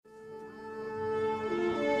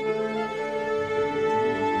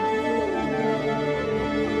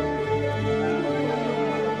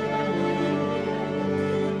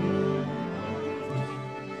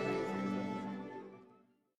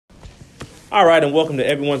All right, and welcome to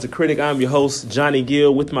Everyone's a Critic. I'm your host, Johnny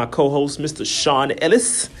Gill, with my co-host, Mr. Sean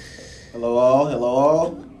Ellis. Hello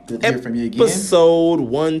all. Good to hear from you again. Episode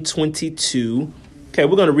 122. Okay,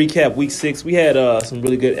 we're going to recap Week 6. We had some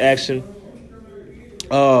really good action.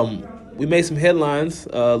 We made some headlines.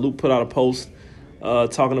 Luke put out a post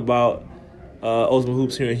talking about Ozma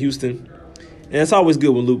Hoops here in Houston. And it's always good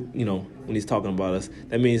when Luke, when he's talking about us.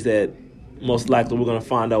 That means that most likely we're going to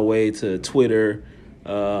find our way to Twitter,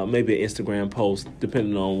 maybe an Instagram post,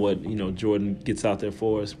 depending on what, Jordan gets out there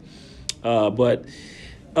for us. But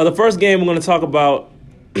the first game we're going to talk about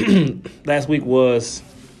last week was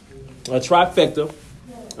a trifecta.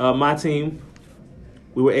 My team,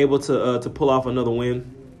 we were able to pull off another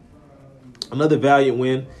win, another valiant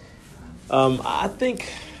win. I think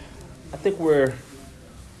we're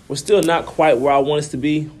still not quite where I want us to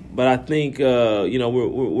be, but I think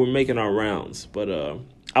we're making our rounds. But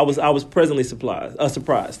I was pleasantly surprised.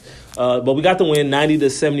 But we got the win,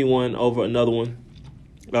 90-71 over another one.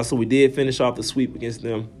 So we did finish off the sweep against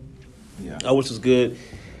them, which was good.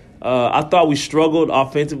 I thought we struggled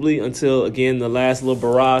offensively until, again, the last little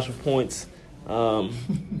barrage of points,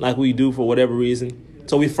 like we do for whatever reason.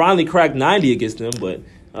 So we finally cracked 90 against them, but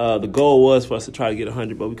the goal was for us to try to get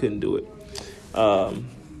 100, but we couldn't do it. I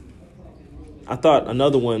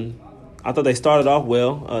thought they started off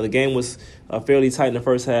well. The game was fairly tight in the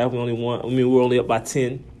first half. We were only up by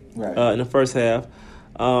 10 in the first half.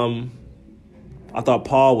 I thought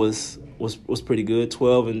Paul was pretty good,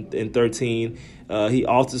 12 and 13. He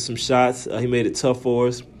altered some shots. He made it tough for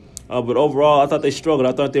us. But overall, I thought they struggled.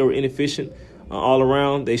 I thought they were inefficient all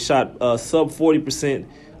around. They shot sub 40%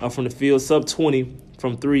 from the field, sub 20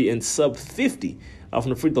 from three, and sub 50 from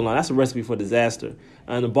the free throw line. That's a recipe for disaster.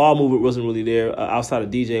 And the ball movement wasn't really there outside of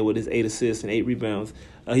DJ with his 8 assists and 8 rebounds.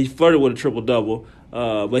 He flirted with a triple-double,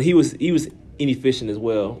 but he was inefficient as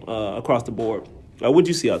well across the board. What'd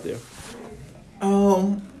you see out there?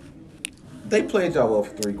 They played y'all well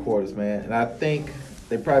for 3 quarters, man. And I think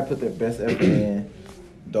they probably put their best effort in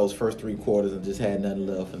those first 3 quarters and just had nothing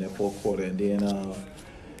left in that fourth quarter. And then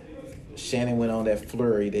Shannon went on that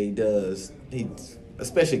flurry that he does.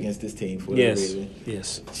 Especially against this team.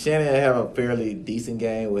 Yes. Shannon have a fairly decent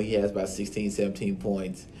game where he has about 16, 17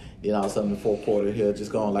 points. Then all of a sudden in the fourth quarter, he'll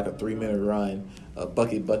just go on like a 3-minute run,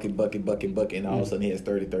 bucket, and all of a sudden he has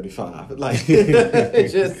 30, 35. Like,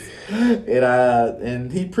 it's just,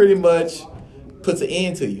 and he pretty much puts an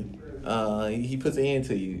end to you. He puts an end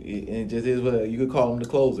to you. And it just is what you could call him the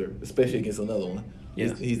closer, especially against another one.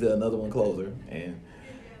 Yeah. He's another one closer. And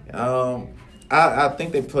I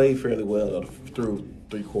think they played fairly well through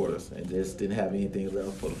 3 quarters and just didn't have anything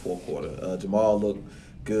left for the fourth quarter. Jamal looked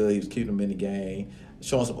good. He was keeping them in the game,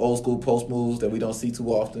 showing some old school post moves that we don't see too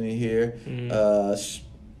often in here.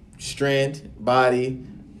 Strength, body,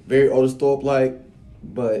 very Otis Thorpe-like,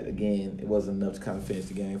 but again, it wasn't enough to kind of finish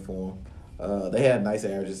the game for them. They had nice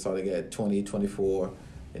averages, so they got 20, 24,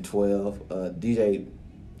 and 12. DJ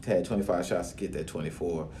had 25 shots to get that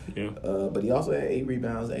 24. Yeah. But he also had 8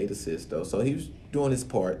 rebounds and 8 assists, though. So he was doing his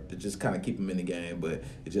part to just kind of keep him in the game, but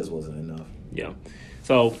it just wasn't enough. Yeah.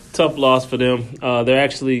 So, tough loss for them.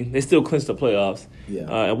 They still clinched the playoffs. Yeah.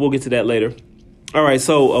 And we'll get to that later. All right,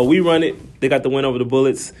 so we run it. They got the win over the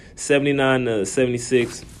Bullets,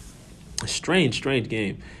 79-76. A strange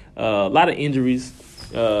game. A lot of injuries,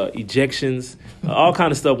 ejections, all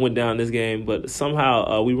kind of stuff went down in this game, but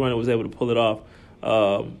somehow we run it was able to pull it off.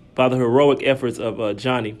 By the heroic efforts of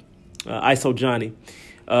Johnny, ISO Johnny.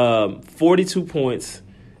 42 points,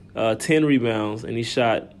 10 rebounds, and he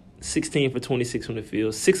shot 16 for 26 from the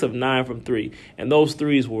field, 6 of 9 from 3. And those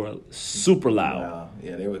threes were super loud. Wow.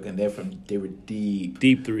 Yeah, they were deep.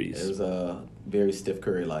 Deep threes. It was very Steph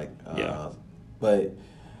Curry-like. Yeah. But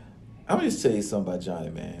I'm going to just tell you something about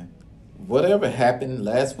Johnny, man. Whatever happened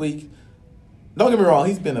last week, don't get me wrong,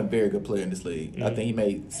 he's been a very good player in this league. Mm-hmm. I think he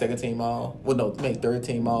made second team all. Well, no, he made third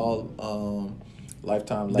team all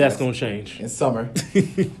lifetime last. That's going to change. In summer.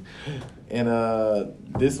 And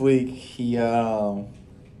this week, he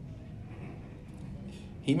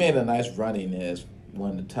made a nice running as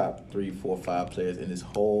one of the top 3, 4, 5 players in this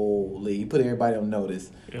whole league. He put everybody on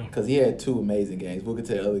notice because he had 2 amazing games. We'll get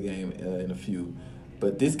to the other game in a few.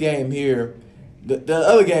 But this game here, the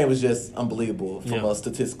other game was just unbelievable from a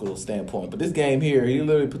statistical standpoint. But this game here, he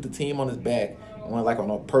literally put the team on his back and went like on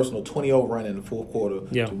a personal 20-0 run in the fourth quarter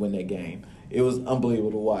to win that game. It was unbelievable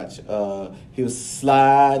to watch. He was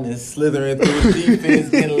sliding and slithering through the defense,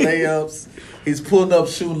 getting layups. He's pulling up,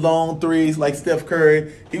 shooting long threes like Steph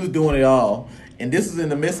Curry. He was doing it all. And this is in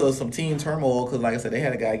the midst of some team turmoil because, like I said, they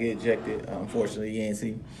had a guy get ejected, unfortunately,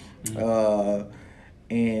 Yancey.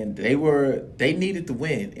 And they needed to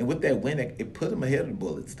win. And with that win, it put them ahead of the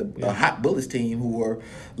Bullets. The hot Bullets team who were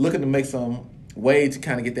looking to make some way to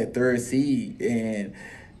kind of get that third seed. And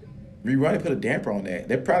Rerunning put a damper on that.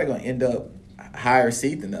 They're probably going to end up higher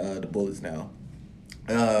seed than the Bullets now.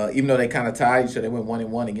 Even though they kind of tied each other, they went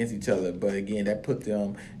 1-1 against each other. But again, that put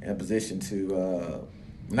them in a position to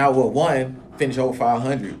finish over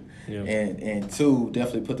 500. Yeah. And two,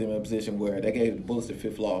 definitely put them in a position where they gave the Bullets the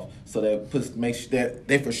fifth loss, so that makes sure that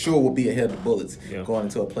they for sure will be ahead of the Bullets going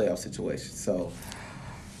into a playoff situation. So,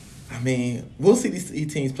 I mean, we'll see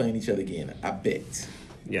these teams playing each other again. I bet.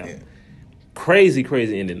 Yeah. Crazy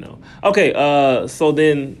ending though. Okay, so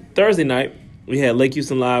then Thursday night we had Lake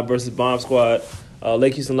Houston Live versus Bomb Squad.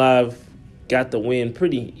 Lake Houston Live got the win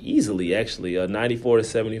pretty easily, actually,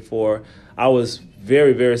 94-74. I was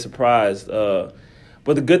very, very surprised.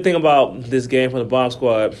 But the good thing about this game for the Bomb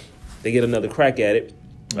Squad, they get another crack at it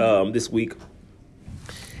this week.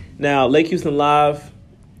 Now, Lake Houston Live,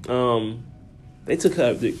 they took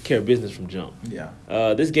care of business from jump. Yeah.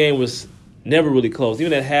 This game was never really close.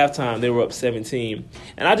 Even at halftime, they were up 17.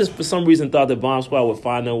 And I just, for some reason, thought that Bomb Squad would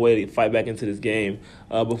find their way to fight back into this game.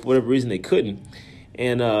 But for whatever reason, they couldn't.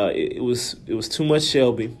 And it was too much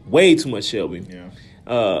Shelby, way too much Shelby. Yeah.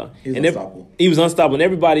 He was unstoppable. And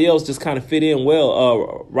everybody else just kind of fit in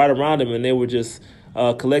well right around him, and they were just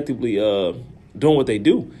collectively doing what they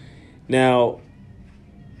do. Now,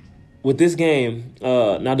 with this game,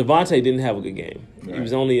 Devontae didn't have a good game. Right.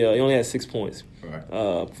 He only had 6 points,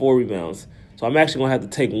 4 rebounds. So I'm actually gonna have to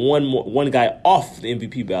take one guy off the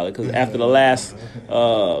MVP ballot because after the last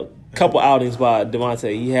couple outings by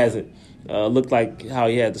Devontae, he hasn't looked like how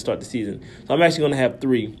he had to start the season. So I'm actually gonna have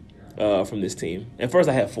 3. From this team. At first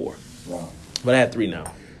I had 4. Wow. But I had 3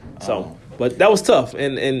 now. So, but that was tough.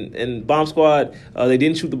 And Bomb Squad, they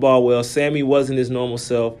didn't shoot the ball well. Sammy wasn't his normal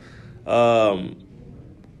self.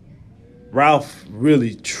 Ralph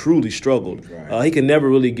really, truly struggled. Right. He could never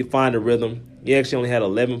really find a rhythm. He actually only had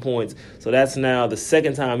 11 points. So that's now the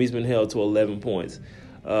second time he's been held to 11 points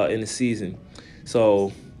in the season.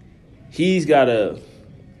 So he's got to...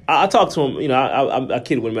 I talked to him, I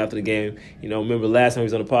kidded with him after the game. Remember last time he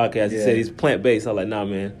was on the podcast, he said he's plant-based. I was like, nah,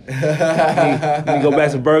 man. You need to go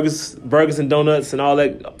back to burgers and donuts and all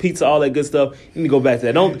that, pizza, all that good stuff. You need to go back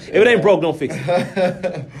to that. If it ain't broke, don't fix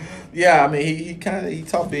it. Yeah, I mean, he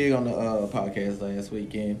talked big on the podcast last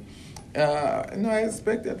weekend. I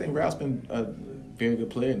expected. I think Ralph's been a very good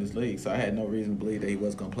player in this league, so I had no reason to believe that he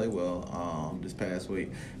was going to play well this past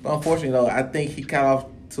week. But unfortunately, though, I think he got off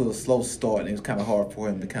to a slow start, and it was kind of hard for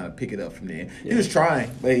him to kind of pick it up from there. He was trying,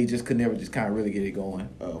 but he just could never just kind of really get it going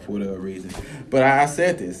for whatever reason. But I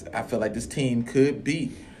said this. I feel like this team could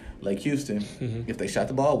beat Lake Houston if they shot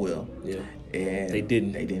the ball well. Yeah. And they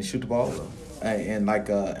didn't. They didn't shoot the ball well. And I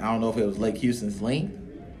don't know if it was Lake Houston's length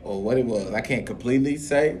or what it was. I can't completely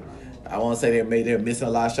say. I want to say they're missing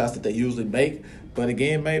a lot of shots that they usually make. But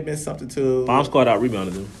again, it may have been something to... Bomb Squad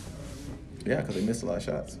out-rebounded them. Yeah, because they missed a lot of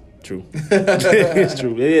shots. True. It's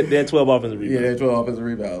true. They had 12 offensive rebounds. Yeah, they had 12 offensive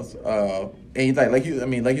rebounds. And you think, Lake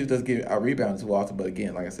Houston doesn't get out-rebounded too often, but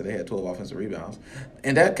again, like I said, they had 12 offensive rebounds.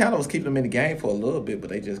 And that kind of was keeping them in the game for a little bit, but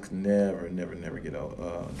they just could never get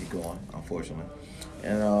going, unfortunately.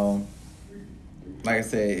 And like I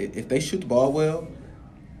said, if they shoot the ball well,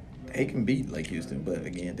 they can beat Lake Houston. But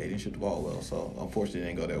again, they didn't shoot the ball well, so unfortunately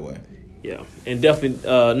it didn't go that way. Yeah, and definitely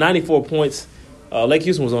 94 points. Lake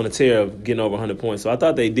Houston was on a tear of getting over 100 points, so I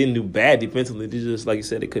thought they didn't do bad defensively. They just, like you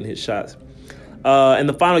said, they couldn't hit shots. And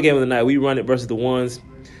the final game of the night, we run it versus the Ones.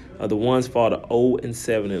 The Ones fall to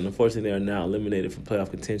 0-7, and unfortunately they are now eliminated from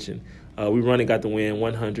playoff contention. We run it, got the win,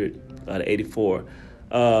 100-84.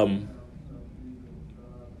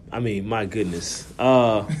 I mean, my goodness.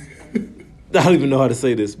 I don't even know how to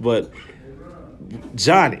say this, but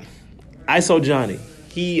Johnny, ISO Johnny,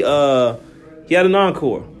 he had an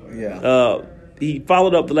encore. Yeah. He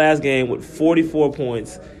followed up the last game with 44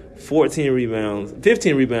 points, 15 rebounds,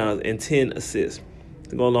 and 10 assists.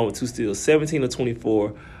 To go along with 2 steals, 17 of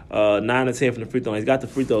 24, 9 of 10 from the free throw line. He's got the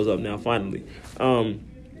free throws up now, finally.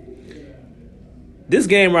 This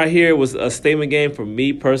game right here was a statement game for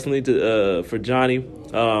me personally, for Johnny.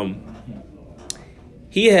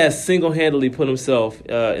 He has single-handedly put himself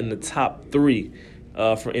in the top 3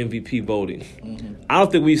 for MVP voting. Mm-hmm. I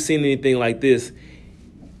don't think we've seen anything like this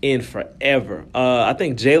in forever. I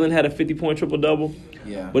think Jalen had a 50-point triple-double.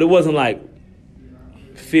 Yeah. But it wasn't like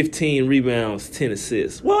 15 rebounds, 10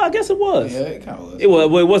 assists. Well, I guess it was. Yeah, it kind of was.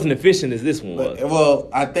 Well, it wasn't efficient as this one was. Well,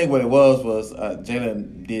 I think what it was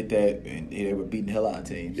Jalen did that, and they were beating the hell out of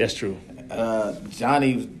teams. That's true.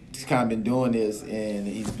 Johnny's kind of been doing this, and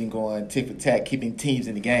he's been going tick for tack, keeping teams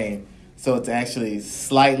in the game. So it's actually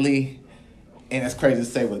slightly, and that's crazy to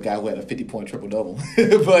say with a guy who had a 50-point triple-double.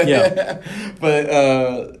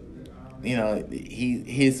 but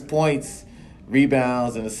his points,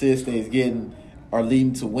 rebounds, and assists that he's getting are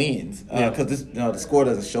leading to wins. Because the score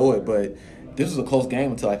doesn't show it, but this was a close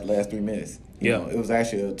game until like the last 3 minutes. It was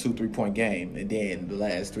actually a 2-3 point game, and then the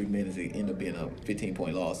last 3 minutes it ended up being a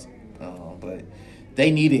 15-point loss. But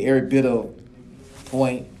they needed every bit of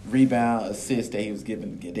point, rebound, assist that he was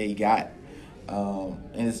given, that he got,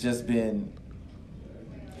 and it's just been.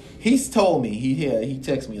 He's told me he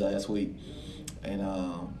texted me last week, and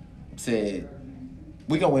said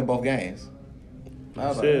we're gonna win both games. I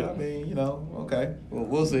was like, okay, well,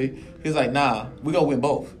 we'll see. He was like, nah, we're gonna win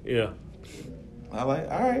both. Yeah. I was like,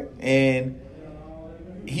 all right, and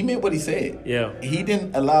he meant what he said. Yeah. He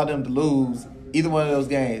didn't allow them to lose either one of those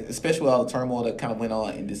games, especially with all the turmoil that kind of went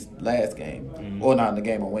on in this last game, or not in the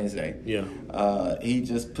game on Wednesday. Yeah. He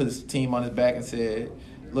just put his team on his back and said,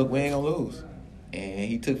 look, we ain't going to lose. And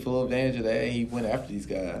he took full advantage of that, and he went after these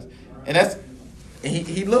guys. And that's –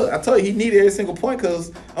 he looked – I told you, he needed every single point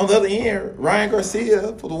because on the other end, Ryan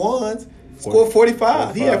Garcia, for the ones, scored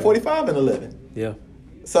 45. He had 45 and 11. Yeah.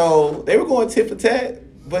 So they were going tit for tat,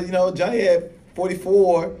 but, Johnny had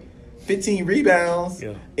 44 – 15 rebounds,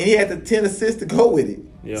 and he had the 10 assists to go with it.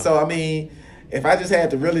 Yeah. So, I mean, if I just had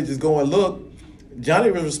to really just go and look, Johnny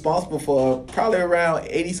was responsible for probably around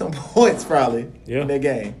 80-some points probably in that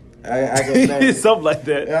game. I can imagine. Something like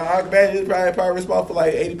that. I can imagine he was probably responsible for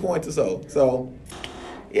like 80 points or so. So,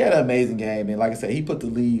 he had an amazing game. And like I said, he put the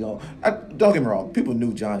league on. Don't get me wrong. People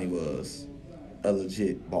knew Johnny was a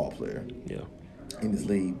legit ball player in this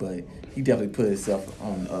league, but he definitely put himself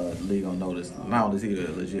on the league on notice. Not only is he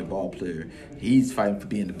a legit ball player, he's fighting for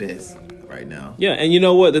being the best right now. Yeah, and you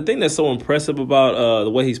know what? The thing that's so impressive about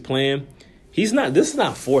the way he's playing, this is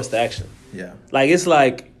not forced action. Yeah. Like, it's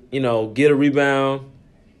like, get a rebound,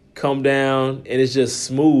 come down, and it's just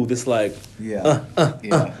smooth. It's like,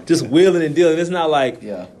 just wheeling and dealing. It's not like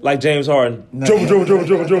James Harden, dribble,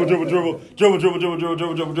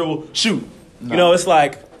 shoot. No. It's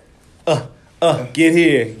like, get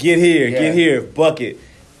here, bucket,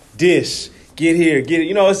 dish, get here, get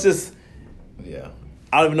it. It's just,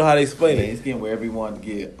 I don't even know how to explain it. He's getting wherever he wanted to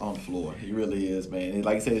get on the floor. He really is, man. And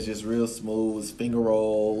like I said, it's just real smooth. It's finger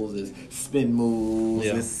rolls, it's spin moves,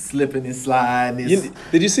 it's slipping and sliding.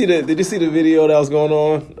 Did you see the video that was going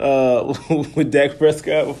on with Dak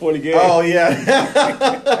Prescott before the game? Oh yeah.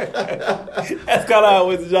 That's kind of how it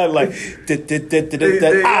went to Johnny, like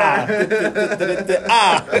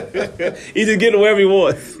he's just getting wherever he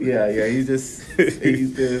wants. Yeah. He's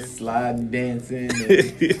just sliding, dancing,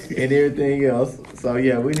 and everything else. So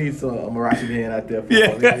yeah, we need some Marashi Man out there.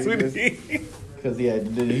 That's what we need. Because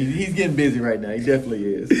he's getting busy right now. He definitely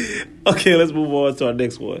is. Okay, let's move on to our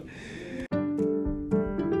next one.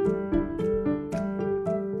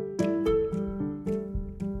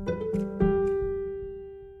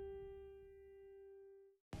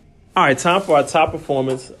 All right, time for our top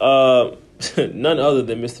performance. None other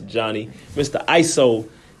than Mr. Johnny, Mr. ISO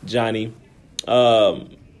Johnny.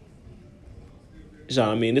 John,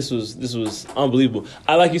 I mean, this was unbelievable.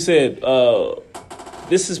 Like you said,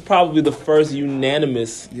 this is probably the first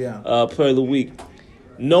unanimous player of the week.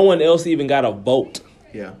 No one else even got a vote.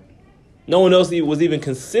 Yeah. No one else was even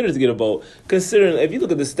considered to get a vote. Considering, if you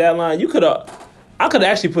look at the stat line, I could have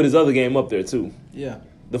actually put his other game up there too. Yeah.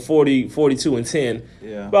 The 40, 42, and 10.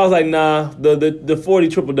 Yeah. But I was like, nah, the 40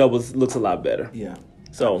 triple doubles looks a lot better. Yeah.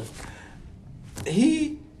 So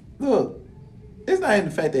it's not even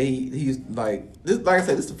the fact that he's like this. Like I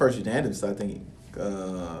said, this is the first unanimous, I think,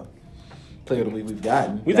 player of the week we've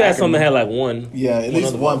gotten. We've had some that had like one. Yeah, at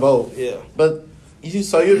least one vote. Yeah. But you'd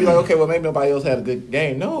be like, okay, well maybe nobody else had a good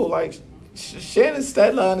game. No, like Shannon's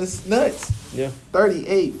stat line is nuts. Yeah.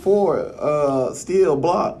 38, 4 steal,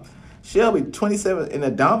 block. Shelby 27 in a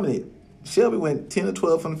dominant. Shelby went 10 to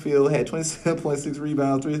 12 from the field, had 27.6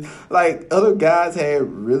 rebounds, 3. Like other guys had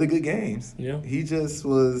really good games. Yeah. He just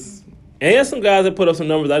was. And he had some guys that put up some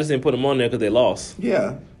numbers. I just didn't put them on there because they lost.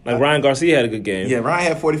 Yeah. Like Ryan Garcia had a good game. Yeah,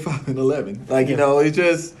 Ryan had 45 and 11. Like, it's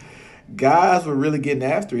just guys were really getting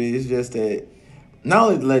after it. It's just that not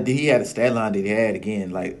only like he had a stat line that he had, again,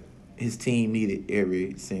 like his team needed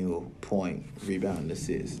every single point, rebound, and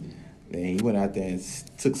assist. And he went out there and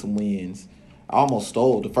took some wins. I almost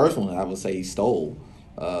stole. The first one, I would say he stole.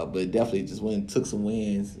 But definitely just went and took some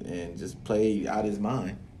wins and just played out his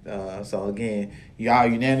mind. So, again, our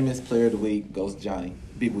unanimous player of the week goes to Johnny.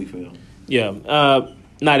 Big week for him. Yeah,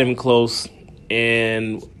 not even close.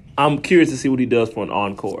 And I'm curious to see what he does for an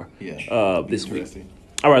encore this week.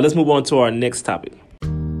 All right, let's move on to our next topic.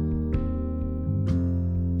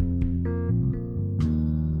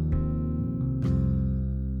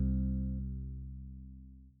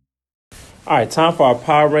 All right, time for our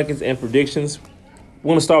power rankings and predictions. We're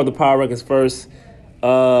going to start with the power rankings first.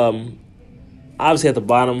 Obviously, at the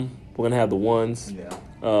bottom, we're going to have the ones. Yeah.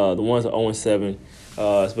 The ones are 0-7.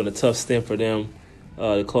 It's been a tough stint for them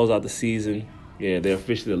to close out the season. Yeah, they're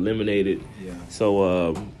officially eliminated. Yeah.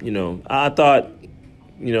 So, I thought,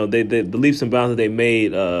 the leaps and bounds that they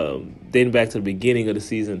made dating back to the beginning of the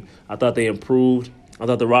season, I thought they improved. I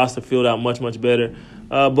thought the roster filled out much, much better.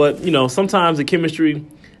 But sometimes the chemistry,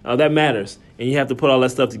 that matters. And you have to put all that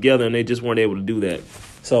stuff together, and they just weren't able to do that.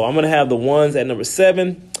 So I'm going to have the ones at number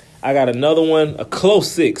 7. I got another one, a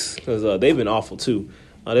close 6, because they've been awful too.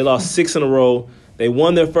 They lost 6 in a row. They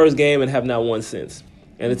won their first game and have not won since.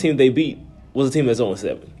 And the team they beat was a team that's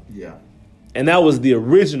 0-7. Yeah. And that was the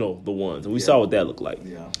original, the ones. And we saw what that looked like.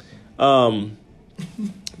 Yeah.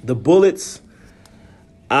 The Bullets,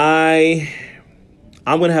 I'm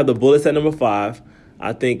going to have the Bullets at number 5.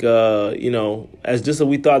 I think, as just as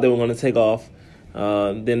we thought they were going to take off,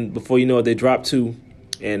 then before you know it, they dropped 2,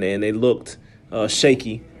 and they looked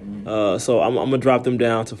shaky. So I'm going to drop them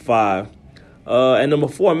down to 5. And number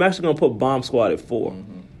 4, I'm actually going to put Bomb Squad at 4.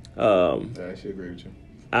 I actually agree with you.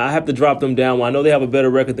 I have to drop them down. Well, I know they have a better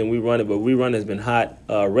record than We Run It, but We Run It has been hot,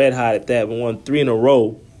 red hot at that. We won 3 in a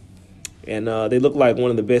row, and they look like one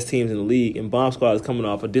of the best teams in the league. And Bomb Squad is coming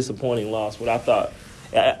off a disappointing loss. What I thought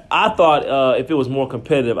if it was more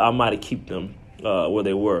competitive, I might have kept them where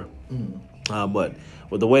they were. But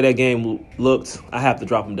with the way that game looked, I have to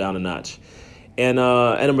drop them down a notch. And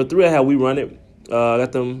at number 3, I have We Run It. I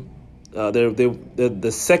got them. They're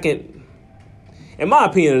the second. In my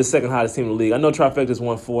opinion, they're the second hottest team in the league. I know Trifecta's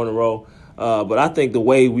won 4 in a row, but I think the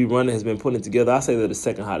way We Run It has been putting it together, I say they're the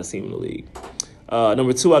second hottest team in the league.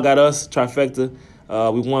 Number 2, I got us, Trifecta.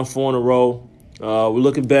 We won 4 in a row. We're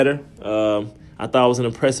looking better. I thought it was an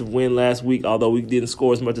impressive win last week, although we didn't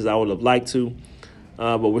score as much as I would have liked to.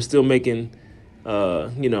 But we're still making,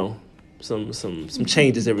 some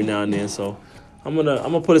changes every now and then. So I'm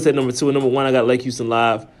gonna put us at number 2. And number 1, I got Lake Houston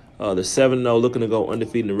Live. They're 7-0, looking to go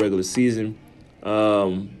undefeated in the regular season.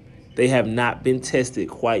 They have not been tested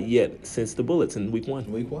quite yet since the Bullets in week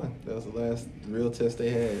 1. Week 1. That was the last real test they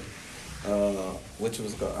had, which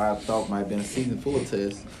I thought might have been a season full of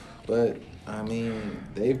tests. But, I mean,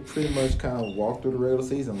 they pretty much kind of walked through the regular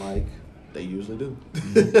season like they usually do.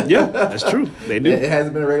 Yeah, that's true. They do. It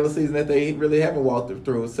hasn't been a regular season that they really haven't walked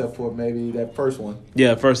through except for maybe that first one.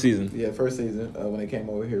 Yeah, first season. Yeah, first season when they came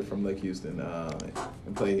over here from Lake Houston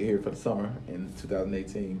and played here for the summer in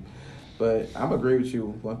 2018. But I'm agree with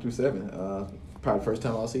you, 1 through 7. Probably the first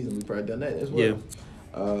time all season we've probably done that as well. Yeah.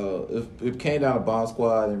 If it came down to Bomb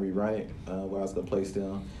Squad and We Run It, where I was going to place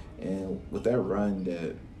them, and with that run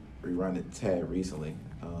that We Run It had recently,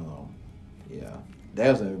 that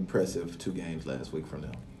was an impressive 2 games last week from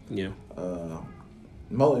them. Yeah.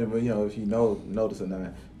 If you notice or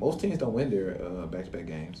not, most teams don't win their back-to-back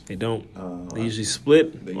games. They don't. They usually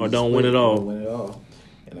split or don't win at all. Don't win at all.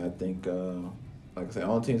 And I think, like I said,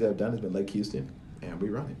 all the teams that have done it has been Lake Houston and We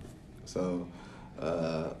Run It. So,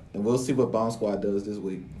 and we'll see what Bomb Squad does this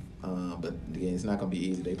week. But again, it's not going to be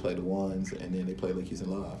easy. They play the ones, and then they play Lake Houston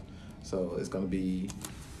Live. So it's going to be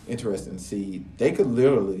interesting to see. They could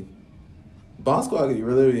literally, Bomb Squad could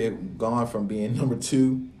literally have gone from being number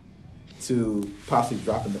 2 to possibly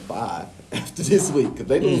dropping to 5 after this week. Because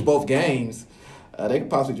they lose both games, they could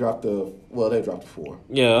possibly drop they dropped to 4.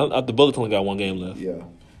 Yeah, the Bullets only got 1 game left. Yeah,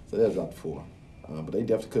 so they'll drop to 4. But they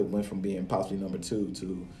definitely could have went from being possibly number 2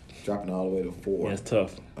 to dropping all the way to 4. Yeah, it's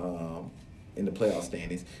tough. In the playoff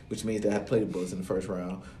standings, which means they have to play the Bullets in the first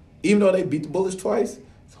round. Even though they beat the Bullets twice,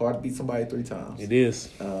 it's hard to beat somebody 3 times. It is.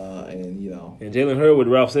 And Jalen Hurd, what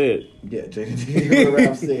Ralph said. Yeah, Jalen Hurd, what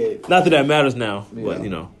Ralph said. Not that matters now, but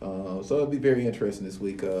so it'll be very interesting this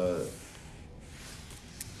week. I'm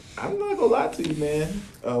not gonna lie to you, man.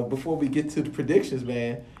 Before we get to the predictions,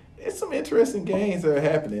 man, it's some interesting games that are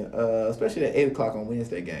happening, especially that 8 o'clock on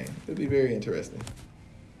Wednesday game. It'll be very interesting.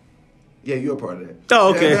 Yeah, you're a part of that.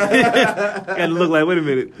 Oh, okay. Got to look like, wait a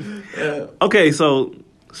minute. Okay, so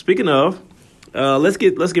speaking of, let's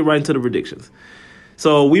get right into the predictions.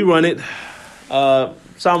 So We Run It. So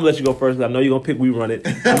I'm gonna let you go first. I know you're gonna pick We Run It.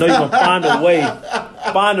 I know you're gonna find a way,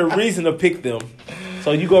 find a reason to pick them.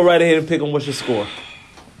 So you go right ahead and pick them. What's your score?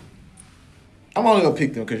 I'm only gonna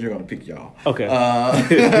pick them because you're gonna pick y'all. Okay.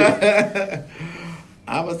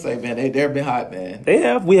 I'm gonna say, man, they've been hot, man. They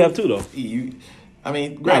have. We have too, though.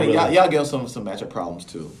 Granted, really. y'all give them some matchup problems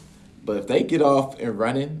too. But if they get off and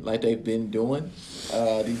running like they've been doing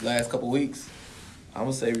these last couple weeks, I'm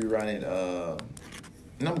gonna say We Run It.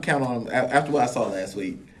 And I'm gonna count on them after what I saw last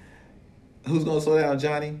week. Who's gonna slow down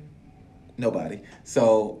Johnny? Nobody.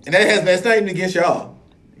 So, and it's not even against y'all.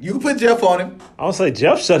 You can put Jeff on him. I would say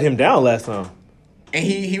Jeff shut him down last time. And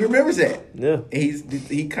he remembers that. Yeah. And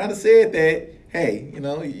he kind of said that, hey,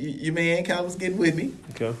 your man kind of was getting with me.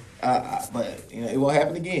 Okay. But, it won't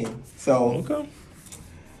happen again. So, okay.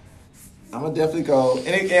 I'm going to definitely go. And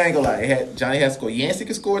it ain't going to lie. Johnny has to score. Yancey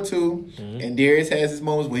can score too. Mm-hmm. And Darius has his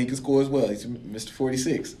moments where he can score as well. He's Mr.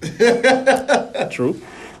 46. True.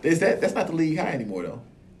 That's not the league high anymore, though.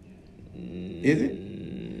 Is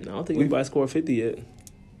it? I don't think anybody scored 50 yet.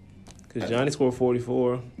 Because Johnny scored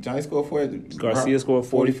 44. Johnny scored 40. Garcia scored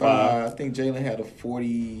 45. I think Jalen had a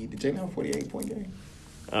 40. Did Jalen have a 48-point game?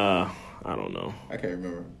 I don't know. I can't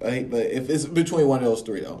remember. But if it's between one of those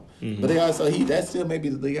three, though. Mm-hmm. But they also that still may be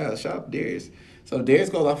the league high. Shout out to Darius. So Darius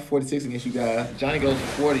goes off for 46 against you guys. Johnny goes for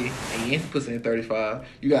 40, and Yancey puts in 35.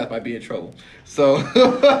 You guys might be in trouble. So.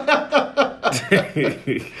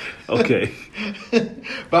 Okay.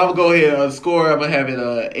 But I'm going to go ahead. Score, I'm going to have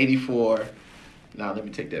it 84. Now, let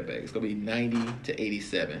me take that back. It's going to be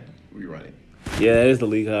 90-87. Rerun it. Yeah, that is the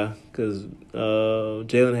league high. Because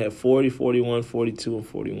Jalen had 40, 41, 42, and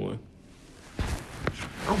 41.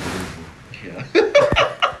 Unbelievable. Yeah.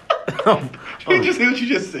 You just what you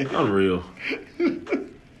just said. Unreal.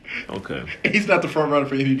 Okay. He's not the front runner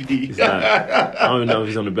for MVP. He's not. I don't even know if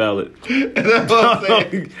he's on the ballot. That's what I'm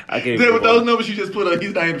saying. I can't. With those numbers you just put up,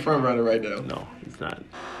 he's not even the front runner right now. No, he's not.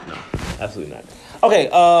 No, absolutely not. Okay.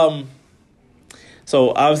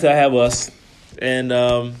 So obviously I have us, and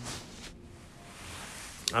I'm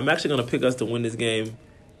actually going to pick us to win this game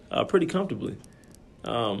pretty comfortably.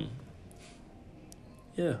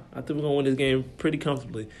 Yeah, I think we're going to win this game pretty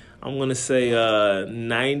comfortably. I'm going to say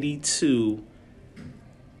 92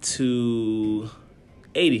 to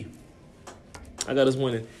 80. I got us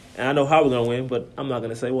winning. And I know how we're going to win, but I'm not going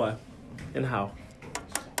to say why and how.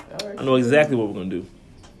 Right. I know exactly what we're going to do.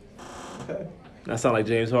 Okay. I sound like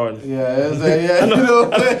James Harden. Yeah. I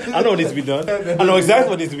know what needs to be done. I know exactly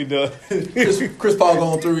what needs to be done. Chris Paul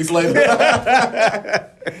going 3 weeks later.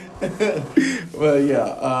 Well,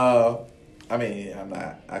 yeah. I mean,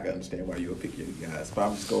 I can understand why you would pick your guys, but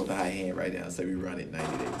I'm just going with the high hand right now. So we run it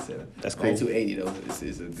 90-87. That's cool. 92-80 though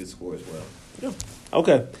is a good score as well. Yeah.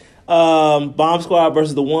 Okay. Bomb Squad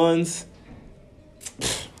versus the Ones.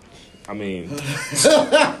 I mean,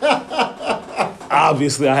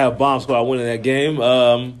 obviously I have Bomb Squad winning that game.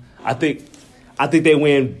 I think they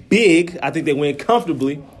win big. I think they win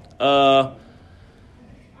comfortably.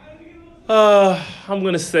 I'm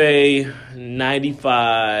going to say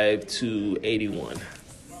 95 to 81.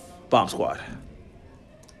 Bomb Squad.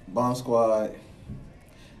 Bomb Squad.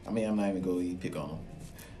 I mean, I'm not even going to pick on them.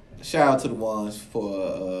 Shout out to the Ones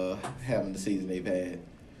for having the season they've had.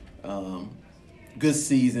 Good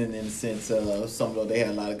season in the sense of they had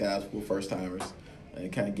a lot of guys who were first-timers and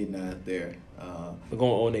kind of getting out there. We're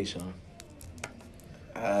going all nation.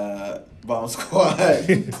 Bomb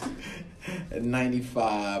Squad.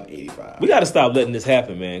 95-85. We got to stop letting this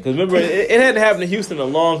happen, man. Because remember, it hadn't happened in Houston in a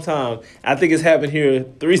long time. I think it's happened here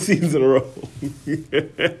 3 seasons in a row.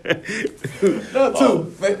 No,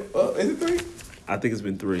 2. Is it 3? I think it's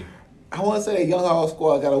been 3. I want to say that Young Hall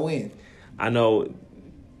squad got to win. I know.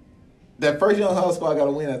 That first Young Hall squad got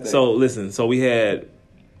to win, I think. So, listen. So, we had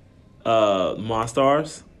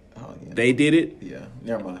Monstars. Oh, yeah. They did it. Yeah,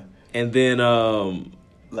 never mind. And then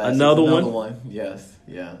another one. Yes.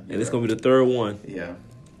 Yeah. And it's going to be the third one. Yeah.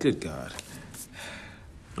 Good God.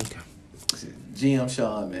 Okay. GM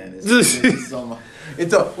Sean, man.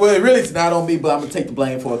 It's not on me, but I'm going to take the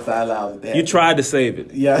blame for it because I allowed it to happen. You tried to save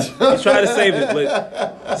it. Yeah. You tried to save it,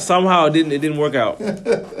 but somehow it didn't work out.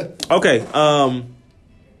 Okay.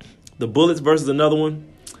 The Bullets versus another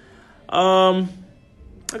one. I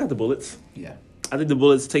got the Bullets. Yeah. I think the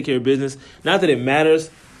Bullets take care of business. Not that it matters,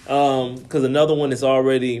 because another one is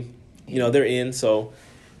already, they're in. So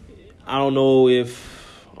I don't know if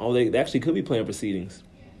they actually could be playing proceedings.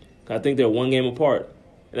 I think they're 1 game apart,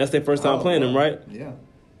 and that's their first time playing them, right? Yeah.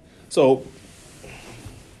 So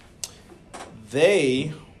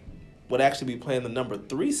they would actually be playing the number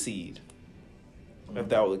 3 seed if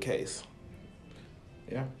that were the case.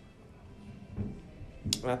 Yeah.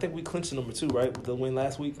 And I think we clinched the number 2, right, with the win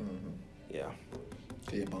last week. Mm-hmm. Yeah.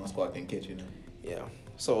 Yeah, Bomb Squad can catch you now. Yeah.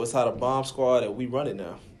 So it's out of Bomb Squad that we run it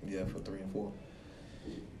now. Yeah, for 3 and 4.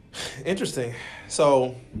 Interesting.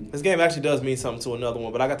 So this game actually does mean something to another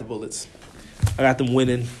one, but I got the Bullets. I got them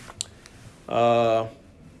winning. If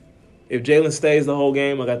Jalen stays the whole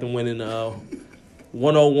game, I got them winning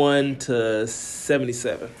 101 to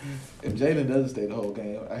 77. If Jalen doesn't stay the whole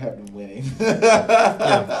game, I have them winning.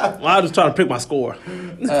 Yeah. Well, I was just trying to pick my score.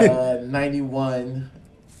 91.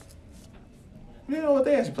 You know what?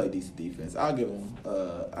 They actually play decent defense. I'll give them,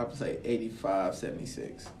 I would say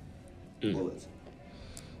 85-76 Bullets.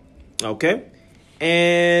 Okay.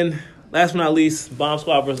 And last but not least, Bomb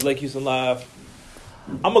Squad versus Lake Houston Live.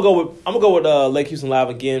 I'm gonna go with Lake Houston Live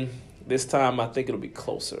again. This time I think it'll be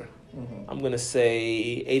closer. Mm-hmm. I'm gonna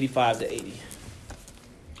say 85-80.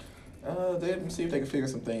 Let me see if they can figure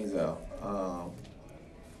some things out.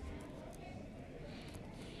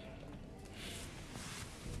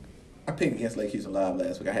 I picked against Lake Houston Live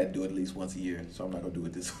last week. I had to do it at least once a year, so I'm not gonna do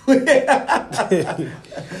it this week. Not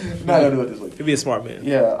gonna do it this week. You'd be a smart man.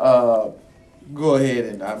 Yeah. Go ahead,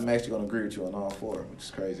 and I'm actually gonna agree with you on all four, which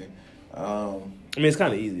is crazy. I mean, it's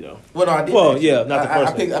kind of easy though. Well, no, I did. Well, yeah, not the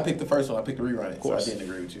first one. I picked the first one. I picked the rerun it, so I didn't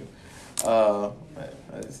agree with you.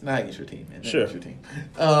 It's not against your team, man. Sure. Against your team.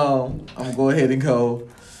 I'm gonna go ahead and go.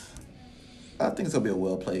 I think it's gonna be a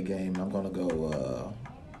well played game. I'm gonna go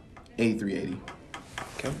 83-80.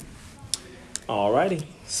 Okay. Alrighty.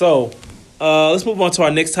 So, let's move on to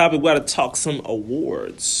our next topic. We got to talk some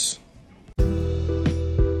awards.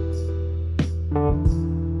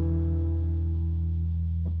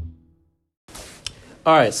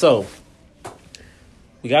 All right, so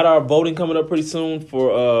we got our voting coming up pretty soon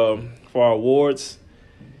for our awards.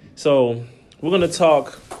 So we're gonna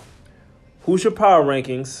talk who's your power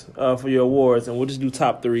rankings for your awards, and we'll just do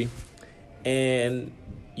top three, and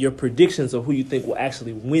your predictions of who you think will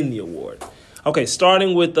actually win the award. Okay,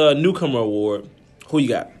 starting with the newcomer award, who you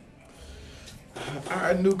got? All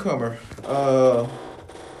right, newcomer.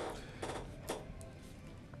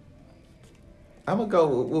 I'm gonna go.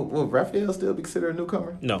 Will Raphael still be considered a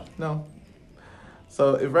newcomer? No.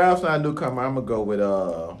 So if Ralph's not a newcomer, I'm gonna go with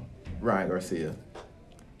Ryan Garcia.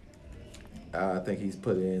 I think he's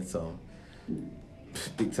put in some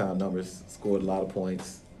big time numbers, scored a lot of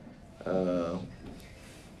points.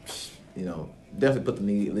 Definitely put the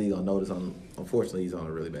league on notice. Unfortunately, he's on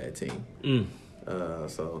a really bad team,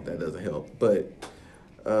 so that doesn't help. But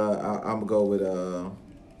I'm gonna go with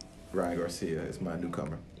Ryan Garcia as my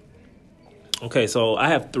newcomer. Okay, so I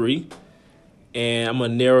have three, and I'm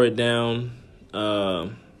going to narrow it down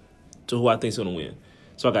to who I think is going to win.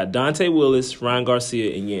 So I got Dante Willis, Ryan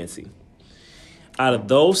Garcia, and Yancey. Out of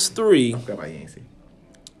those three, I forgot about Yancey.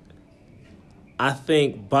 I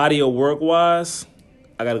think body of work-wise,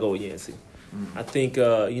 I got to go with Yancey. I think,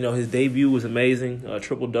 his debut was amazing,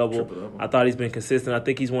 triple-double. I thought he's been consistent. I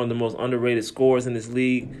think he's one of the most underrated scorers in this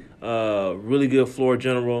league. Really good floor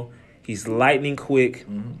general. He's lightning quick.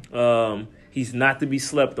 He's not to be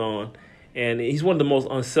slept on. And he's one of the most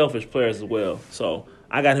unselfish players as well. So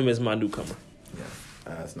I got him as my newcomer. Yeah,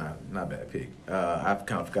 that's not a bad pick. I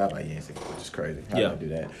kind of forgot about Yancey, which is crazy. How did I do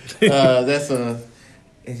that?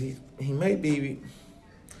 He may be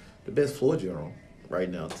the best floor general right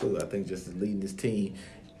now, too. I think just leading this team.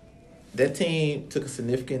 That team took a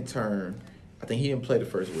significant turn. I think he didn't play the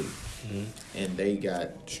first week. And they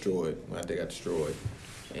got destroyed.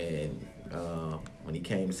 And when he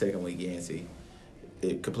came the second week, Yancey,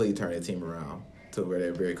 it completely turned that team around to where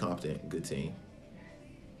they're very competent, good team.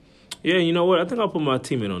 Yeah, you know what? I think I'll put my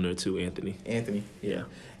teammate on there too, Anthony. Yeah.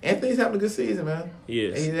 Anthony's having a good season, man. He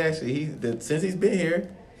is. He's actually, since he's been here,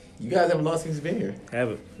 you guys haven't lost since he's been here.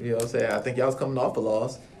 Haven't. You know what I'm saying? I think y'all was coming off a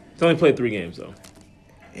loss. He's only played 3 games, though.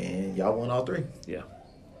 And y'all won all 3. Yeah.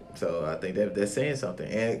 So I think that's saying something.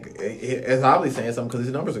 And it's obviously saying something because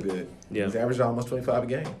his numbers are good. Yeah. He's averaged almost 25 a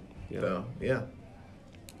game. Yeah. So, yeah.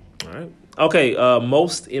 All right. Okay,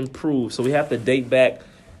 most improved. So we have to date back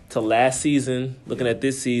to last season, looking at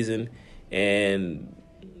this season, and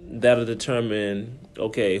that'll determine,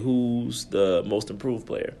 okay, who's the most improved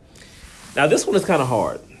player. Now, this one is kind of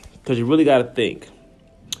hard because you really got to think.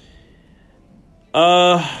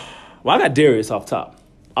 I got Darius off the top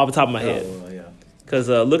of my head. Yeah. Because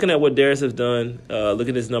looking at what Darius has done,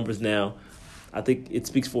 looking at his numbers now, I think it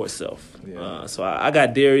speaks for itself. Yeah. So I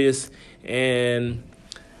got Darius, and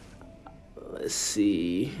let's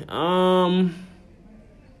see.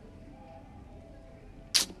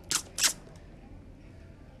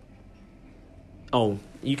 Oh,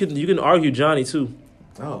 you can argue Johnny too.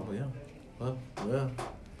 Oh, yeah. Well, yeah.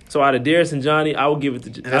 So out of Darius and Johnny, I will give it to.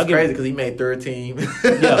 And that's crazy because he made third team.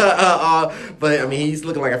 Yeah. But I mean, he's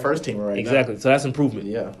looking like a first temer right now. Exactly. So that's improvement.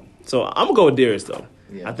 Yeah. So I'm gonna go with Darius though.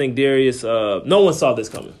 Yeah. I think Darius. No one saw this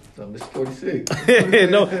coming. So Mr.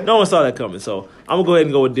 46. no one saw that coming. So I'm gonna go ahead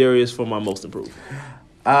and go with Darius for my most improved.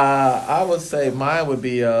 I would say mine would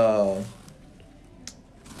be. You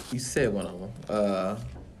said one of them.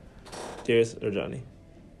 Darius or Johnny?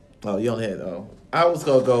 Oh, you only had. Oh, I was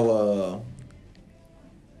gonna go.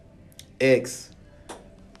 X,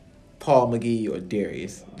 Paul McGee, or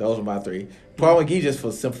Darius. Those are my 3. Paul McGee just for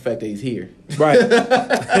the simple fact that he's here. Right.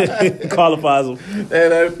 Qualifies him. And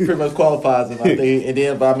that pretty much qualifies him, I think. And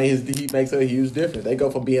then, but I mean, he makes a huge difference. They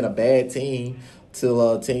go from being a bad team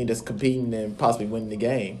to a team that's competing and possibly winning the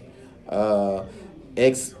game.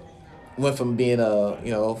 X went from being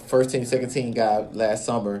a first team, second team guy last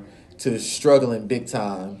summer to struggling big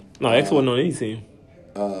time. No, X wasn't on any team.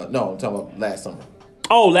 No, I'm talking about last summer.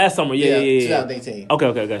 Oh, last summer. Yeah. 2018.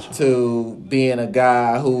 Okay, gotcha. To being a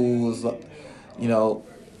guy who's,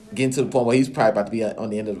 getting to the point where he's probably about to be on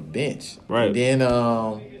the end of the bench. Right. And then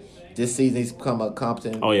this season he's become a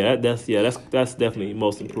competent. Oh yeah, that's definitely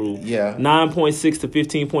most improved. Yeah. 9.6 to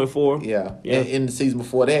 15.4. Yeah. In the season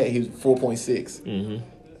before that, he was 4.6.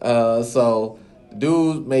 Mm-hmm. So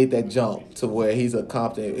dude made that jump to where he's a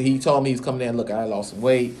competent. He told me he's coming in. Look, I lost some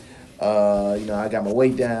weight. I got my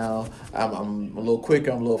weight down. I'm a little quicker.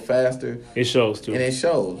 I'm a little faster. It shows too. And it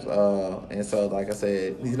shows. And so, like I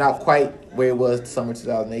said, he's not quite where it was summer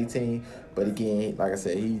 2018. But again, like I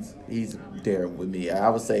said, he's there with me. I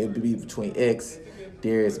would say it would be between X,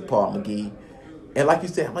 Darius, and Paul McGee. And like you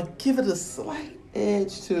said, I'm going to give it a slight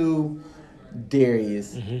edge to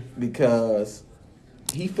Darius because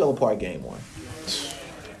he fell apart game one.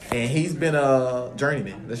 And he's been a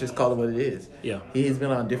journeyman. Let's just call it what it is. Yeah. He's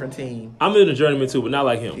been on a different team. I'm in a journeyman too, but not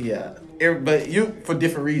like him. Yeah. But you for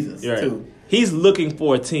different reasons too. He's looking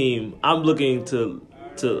for a team. I'm looking to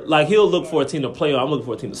like he'll look for a team to play on. I'm looking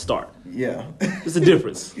for a team to start. Yeah. It's a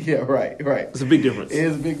difference. Yeah, right. It's a big difference. It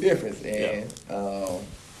is a big difference. And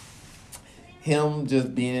him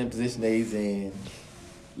just being in the position that he's in,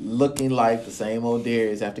 looking like the same old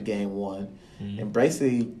Darius after game one. And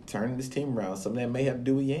basically turning this team around. Something that may have to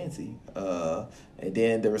do with Yancey. And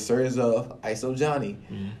then the resurgence of ISO Johnny.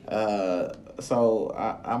 So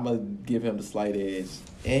I'm going to give him the slight edge.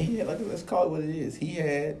 And let's call it what it is. He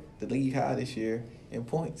had the league high this year in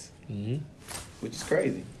points, which is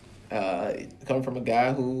crazy. Coming from a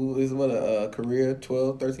guy who is a career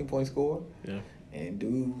 12, 13-point scorer. Yeah. And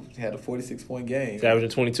dude had a 46-point game. He's averaging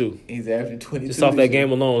 22. He's averaging 22. Just off that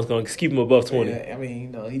game alone, it's going to keep him above 20. Yeah, I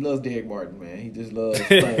mean, he loves Derek Martin, man. He just loves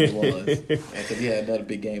playing ones. Because he had another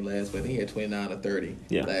big game last week. He had 29 or 30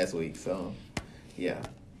 last week. So, yeah.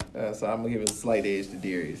 So I'm going to give it a slight edge to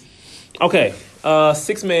Darius. Okay.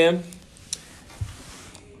 6-man.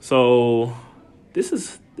 So this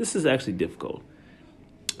is actually difficult.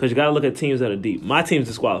 Because you got to look at teams that are deep. My team's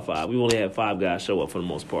disqualified. We only had 5 guys show up for the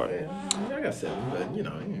most part. Yeah, I got 7,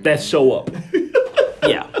 but that show up.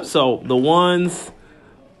 Yeah. So the ones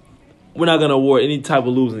we're not gonna award any type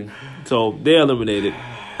of losing. So they're eliminated.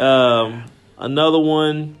 Another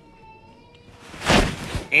one.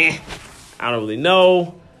 I don't really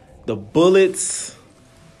know. The Bullets.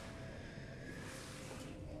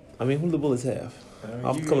 I mean, who do the Bullets have?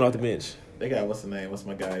 I'm coming off the bench. They got what's the name? What's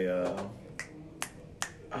my guy?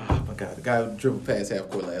 Oh my God, the guy who dribbled past half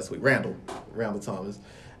court last week, Randall Thomas.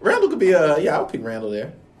 Randall could be I would pick Randall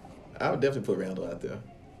there. I would definitely put Randall out there.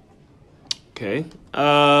 Okay.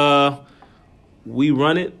 We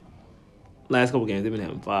run it. Last couple games, they've been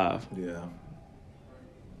having 5. Yeah.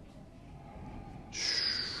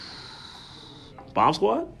 Bomb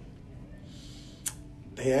Squad?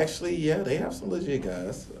 They actually, they have some legit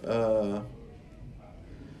guys.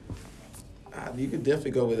 You could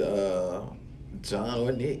definitely go with John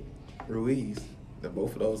or Nick Ruiz.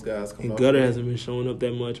 Both of those guys come up. Gutter hasn't been showing up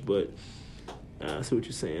that much, but I see what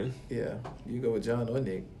you're saying. Yeah, you go with John or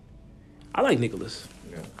Nick. I like Nicholas.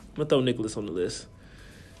 Yeah. I'm going to throw Nicholas on the list.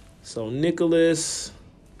 So, Nicholas.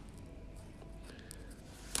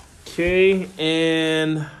 Okay,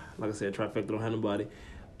 and like I said, trifecta don't have nobody.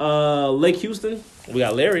 Lake Houston, we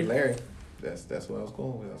got Larry. Larry. That's what I was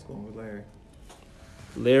going with. I was going with Larry.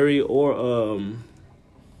 Larry or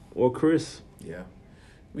Chris. Yeah.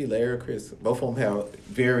 Be Larry or Chris. Both of them have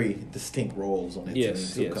very distinct roles on that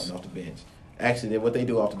team coming off the bench. Actually, what they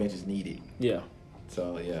do off the bench is needed. Yeah.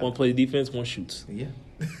 So, yeah. One plays defense, one shoots. Yeah.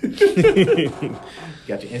 You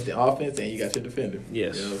got your instant offense and you got your defender.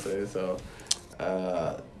 Yes. You know what I'm saying? So,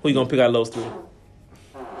 who you going to pick out of those 3? I'm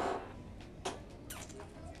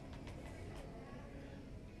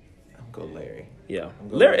going to go Larry. Yeah.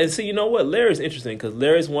 Larry, and see, you know what? Larry's interesting because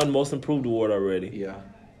Larry's won Most Improved Award already. Yeah.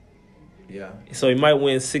 Yeah. So he might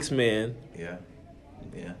win 6-man. Yeah.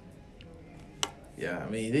 Yeah. Yeah. I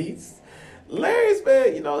mean, Larry's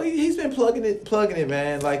been, he's been plugging it,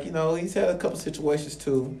 man. Like, he's had a couple situations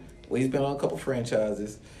too where he's been on a couple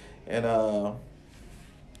franchises, and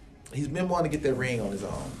he's been wanting to get that ring on his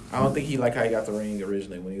own. I don't think he like how he got the ring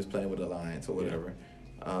originally when he was playing with the Alliance or whatever.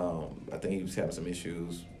 I think he was having some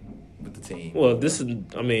issues with the team. Well,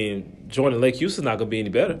 joining Lake Houston's not gonna be any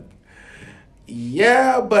better.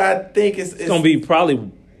 Yeah, but I think it's going to be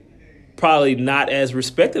probably not as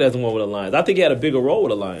respected as the one with the Lions. I think he had a bigger role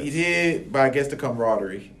with the Lions. He did, but I guess the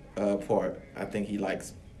camaraderie part, I think he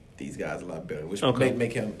likes these guys a lot better, which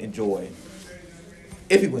make him enjoy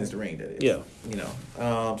if he wins the ring. That is, yeah, you know.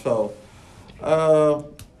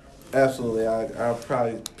 Absolutely, I'll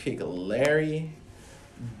probably pick Larry,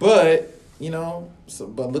 but you know,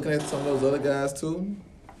 but looking at some of those other guys too,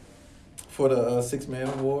 for the six-man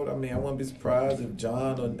award, I mean, I wouldn't be surprised if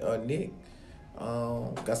John or Nick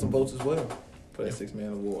got some votes as well for that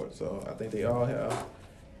six-man award. So I think they all have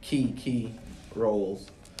key roles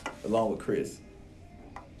along with Chris.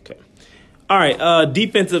 Okay. All right.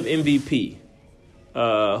 Defensive MVP.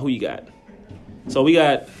 Who you got? So we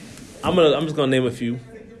got. I'm just gonna name a few.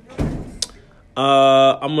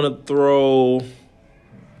 I'm gonna throw.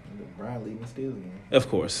 Brian leading steals again. Of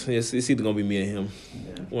course, it's either gonna be me or him,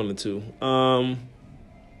 one or two.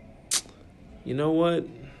 You know what?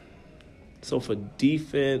 So for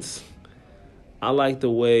defense, I like the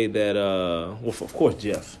way that of course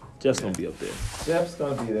Jeff's gonna be up there. Jeff's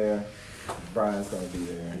gonna be there. Brian's gonna be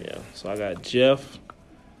there. Yeah. So I got Jeff.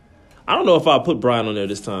 I don't know if I'll put Brian on there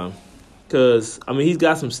this time, because I mean he's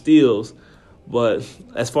got some steals, but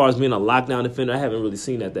as far as being a lockdown defender, I haven't really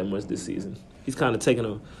seen that much this season. He's kind of taken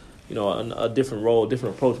a different role,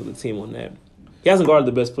 different approach with the team on that. He hasn't guarded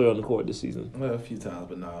the best player on the court this season. Well, a few times,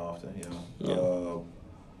 but not often. You know.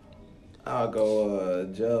 Yeah. I'll go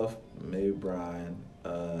Jeff, maybe Brian,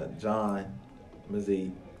 John,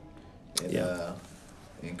 Mazik,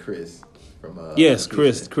 and Chris from. Yes,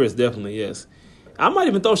 Chris, definitely yes. I might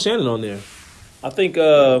even throw Shannon on there. I think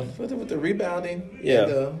with the rebounding. Yeah.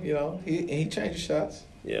 And, you know, he changes shots.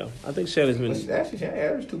 Yeah, I think Shannon's been. Actually, Shannon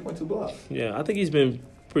averaged 2.2 blocks. Yeah, I think he's been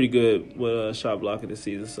pretty good with shot blocking this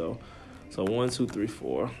season. So 1, 2, 3,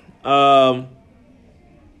 4.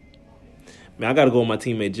 Man, I got to go with my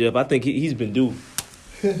teammate Jeff. I think he's been due.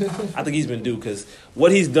 I think he's been due because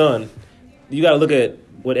what he's done, you got to look at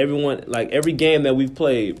what everyone, like every game that we've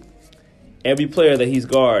played, every player that he's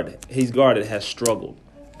guarded has struggled.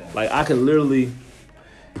 Like I could literally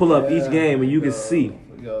pull up each game and you can see.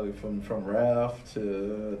 From Ralph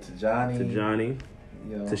to Johnny.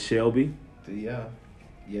 To Shelby. Yeah,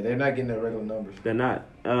 they're not getting their regular numbers. They're not.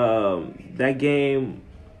 That game,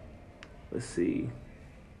 let's see.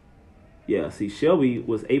 Yeah, see, Shelby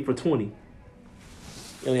was 8 for 20.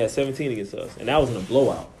 He only had 17 against us, and that was in a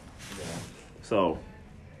blowout. Yeah. So,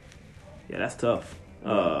 yeah, that's tough.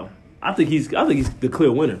 I think he's the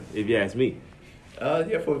clear winner, if you ask me.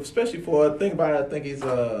 Especially for think about it. I think he's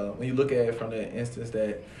when you look at it from the instance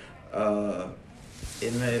that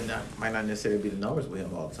it might not necessarily be the numbers with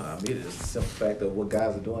him all the time. Either it's the simple fact of what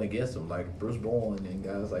guys are doing against him, like Bruce Bowen and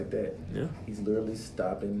guys like that. Yeah, he's literally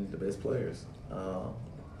stopping the best players,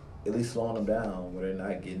 at least slowing them down when they're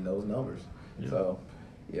not getting those numbers. Yeah. So,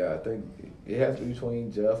 yeah, I think it has to be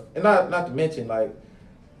between Jeff and not to mention like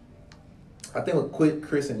I think what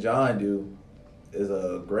Chris and John do is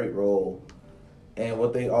a great role. And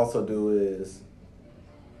what they also do is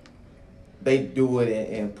they do it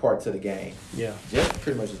in parts of the game. Yeah. Jeff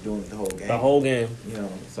pretty much is doing it the whole game. The whole game. You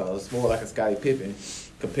know, so it's more like a Scottie Pippen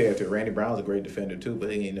compared to Randy Brown's a great defender too, but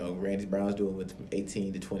Randy Brown's doing it with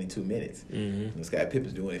 18 to 22 minutes. Mm-hmm. And Scottie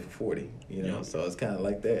Pippen's doing it for 40. You know, so it's kind of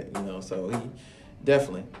like that. You know, so he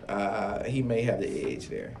definitely he may have the edge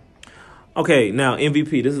there. Okay, now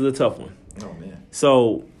MVP. This is a tough one. Oh man.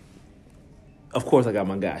 So. Of course, I got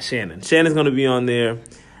my guy, Shannon. Shannon's going to be on there.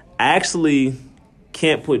 I actually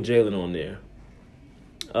can't put Jalen on there,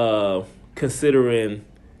 considering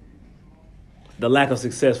the lack of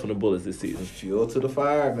success from the Bullets this season. Fuel to the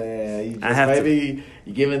fire, man.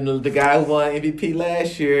 You're giving the guy who won MVP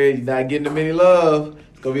last year, you're not getting him any love.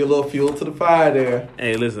 It's going to be a little fuel to the fire there.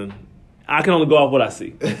 Hey, listen, I can only go off what I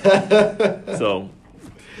see. So...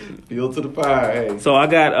 Fuel to the fire, hey. So I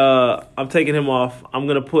got, I'm taking him off. I'm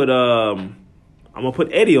going to put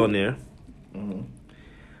Eddie on there. Mm-hmm.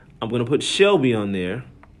 I'm going to put Shelby on there.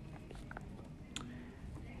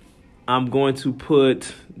 I'm going to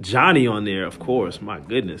put Johnny on there, of course. My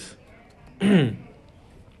goodness. I'm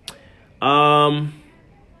going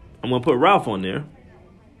to put Ralph on there.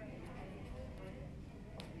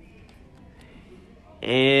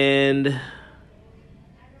 And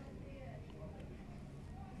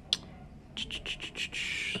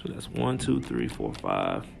that's 1, 2, 3, 4,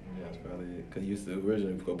 5. Because you used to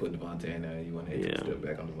originally go put Devontae in there. You want to step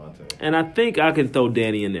back on Devontae. And I think I can throw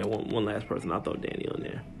Danny in there. One last person. I'll throw Danny on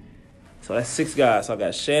there. So that's 6 guys. So I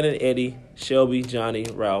got Shannon, Eddie, Shelby, Johnny,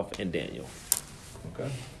 Ralph, and Daniel.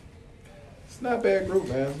 Okay. It's not a bad group,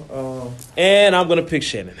 man. And I'm going to pick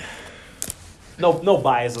Shannon. No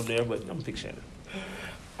bias up there, but I'm gonna pick Shannon.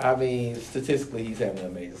 I mean, statistically, he's having an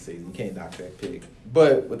amazing season. You can't knock that pick.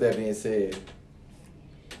 But with that being said,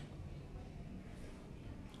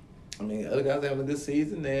 I mean, other guys having a good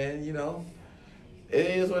season, and it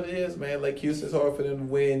is what it is, man. Like Houston's hard for them to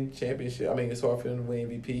win championship. I mean, it's hard for them to win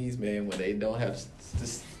MVPs, man, when they don't have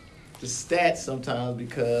the stats sometimes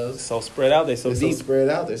because So spread out, they're so deep. spread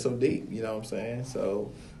out, they're so deep. You know what I'm saying?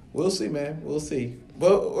 So we'll see, man. We'll see.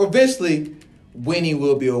 But eventually, winning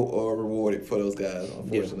will be rewarded for those guys,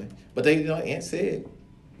 unfortunately. Yeah. But they, Ant said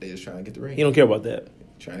they're just trying to get the ring. You don't care about that.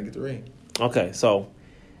 Trying to get the ring. Okay, so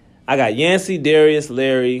I got Yancey, Darius,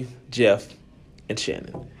 Larry, Jeff, and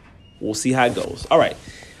Shannon. We'll see how it goes. All right.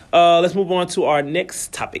 Let's move on to our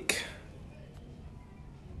next topic.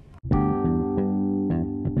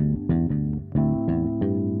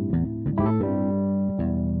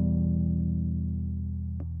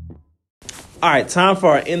 All right, time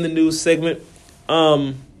for our In the News segment.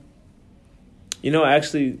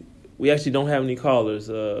 Actually, we don't have any callers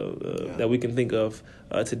that we can think of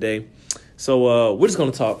today. So we're just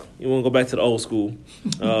going to talk. You want to go back to the old school.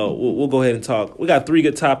 We'll go ahead and talk. We got 3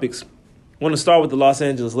 good topics. I want to start with the Los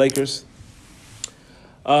Angeles Lakers.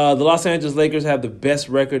 The Los Angeles Lakers have the best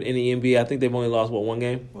record in the NBA. I think they've only lost, one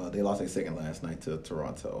game? Well, they lost their second last night to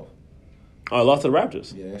Toronto. Oh, lost to the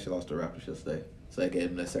Raptors? Yeah, they actually lost to the Raptors yesterday. So they gave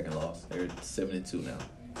them their second loss. They're 7-2 now.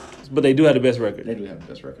 But they do have the best record. They do have the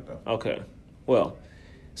best record, though. Okay. Well,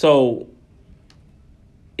 so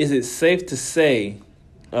is it safe to say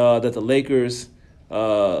that the Lakers,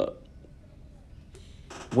 when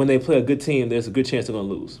they play a good team, there's a good chance they're going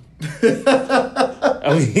to lose?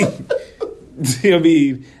 I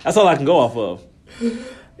mean, that's all I can go off of.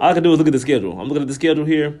 All I can do is look at the schedule. I'm looking at the schedule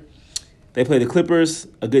here. They play the Clippers,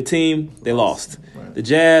 a good team. They lost. Right. The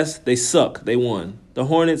Jazz, they suck. They won. The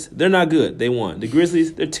Hornets, they're not good. They won. The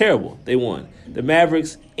Grizzlies, they're terrible. They won. The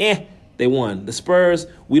Mavericks, they won. The Spurs,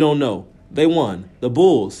 we don't know. They won. The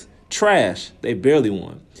Bulls, trash. They barely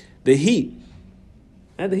won. The Heat,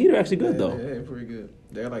 the Heat are actually good, though. Yeah, they're pretty good.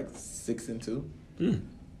 They're like 6-2.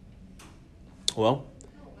 Well,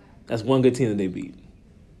 that's one good team that they beat.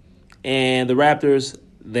 And the Raptors,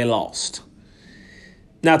 they lost.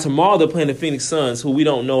 Now, tomorrow they're playing the Phoenix Suns, who we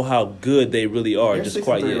don't know how good they really are they're just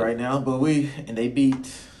quite yet. Right now, but they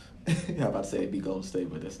beat. I'm about to say they beat Golden State,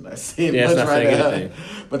 but that's not saying much not right saying now. Anything.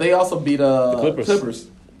 But they also beat the Clippers.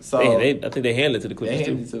 So I think they handed it to the Clippers. They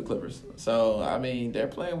handed it to the Clippers. So I mean, they're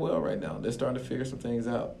playing well right now. They're starting to figure some things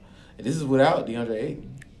out, and this is without DeAndre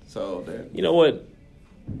Ayton. So you know what?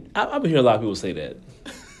 I've been hearing a lot of people say that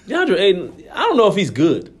DeAndre Ayton. I don't know if he's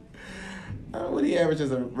good. What he average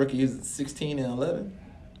as a rookie? He's 16 and 11.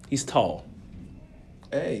 He's tall.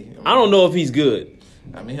 Hey, I don't know if he's good.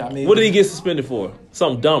 I mean, what did he get suspended for?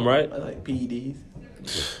 Something dumb, right? Like PEDs.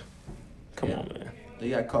 Come on, man. He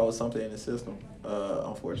got caught with something in the system,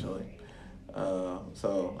 unfortunately.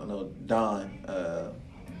 So I know Don,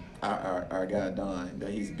 our guy Don,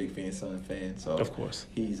 he's a big Phoenix Suns fan. So of course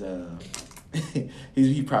he's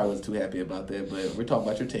he probably wasn't too happy about that. But we're talking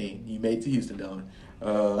about your team. You made it to Houston, Don.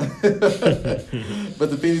 But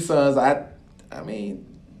the Phoenix Suns, I mean,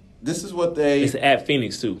 this is what they. It's at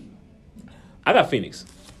Phoenix too. I got Phoenix.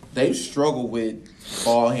 They struggle with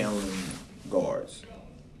ball handling guards.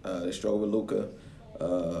 They struggle with Luka.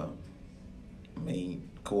 I mean,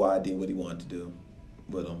 Kawhi did what he wanted to do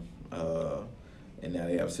with them. And now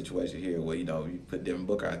they have a situation here where, you put Devin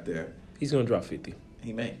Booker out there. He's going to drop 50.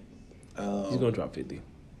 He may. He's going to drop 50.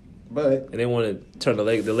 But. And they want to turn the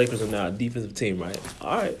Lakers are now a defensive team, right?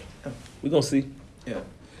 All right. We're going to see. Yeah.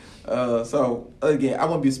 So, again, I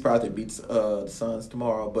wouldn't be surprised if they beat the Suns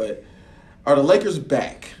tomorrow. But are the Lakers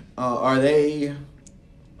back? Are they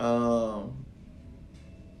obviously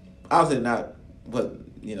not what,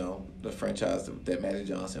 the franchise that Magic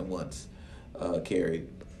Johnson once carried.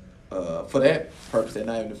 For that purpose, they're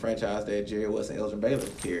not even the franchise that Jerry West and Elgin Baylor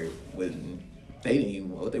carried. They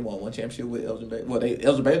won one championship with Elgin Baylor. Well,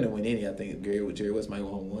 Elgin Baylor didn't win any. I think Jerry West might have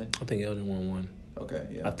won one. I think Elgin won one. Okay,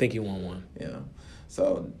 yeah. I think he won one. Yeah.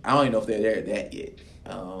 So I don't even know if they're there at that yet.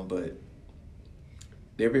 But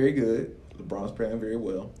they're very good. LeBron's playing very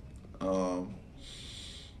well.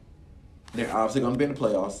 They're obviously going to be in the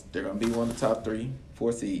playoffs. They're going to be one of the top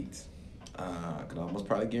 3-4 seeds. I can almost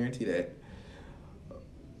probably guarantee that.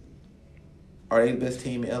 Are they the best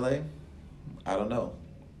team in LA? I don't know.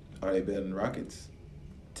 Are they better than the Rockets?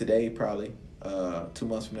 Today, probably. 2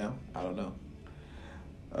 months from now, I don't know.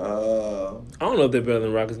 I don't know if they're better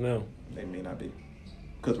than the Rockets now. They may not be.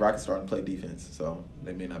 Because Rockets starting to play defense, so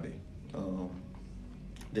they may not be.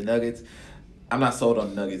 The Nuggets, I'm not sold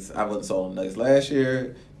on the Nuggets. I wasn't sold on the Nuggets last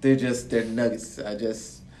year. They're Nuggets.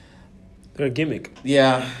 They're a gimmick.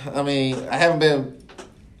 Yeah, I mean,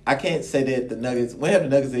 I can't say that the Nuggets. When I had the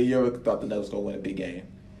Nuggets a year ago, thought the Nuggets were going to win a big game.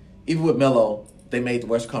 Even with Melo, they made the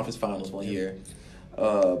Western Conference Finals one year.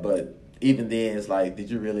 But even then, it's like, did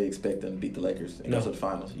you really expect them to beat the Lakers and go to the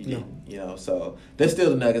finals? You didn't. You know, so they're still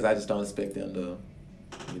the Nuggets. I just don't expect them to,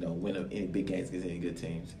 win any big games against any good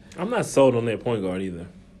teams. I'm not sold on their point guard either.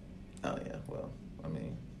 Oh yeah, well, I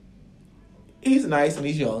mean, he's nice and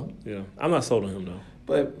he's young. Yeah, I'm not sold on him though.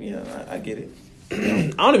 But I get it.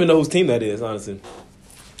 I don't even know whose team that is, honestly.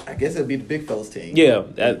 I guess it'd be the big fellas team. Yeah,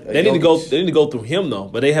 they need to go. They need to go through him though,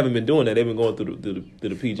 but they haven't been doing that. They've been going through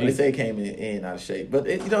the PG. Well, they say he came in out of shape, but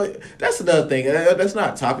that's another thing. That's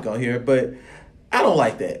not a topic on here, but I don't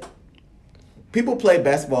like that. People play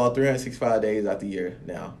basketball 365 days out the year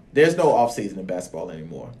now. There's no off season in basketball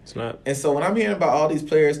anymore. It's not. And so when I'm hearing about all these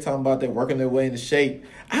players talking about they're working their way into shape,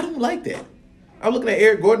 I don't like that. I'm looking at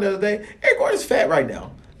Eric Gordon the other day. Eric Gordon's fat right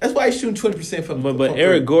now. That's why he's shooting 20% from. But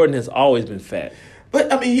Eric Gordon has always been fat.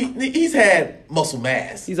 But I mean, he's had muscle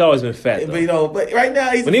mass. He's always been fat, though. But right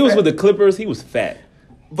now when he was with the Clippers, he was fat.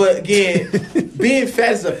 But again, being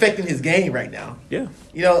fat is affecting his game right now. Yeah.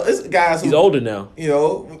 This guy's he's older now.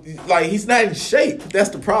 Like he's not in shape.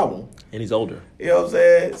 That's the problem. And he's older. You know what I'm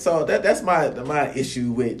saying? So that's my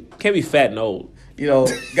issue with. Can't be fat and old.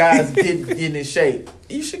 Guys getting in shape.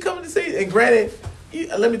 You should come in the season. And granted,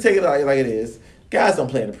 let me take it like it is. Guys don't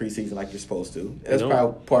play in the preseason like you're supposed to. That's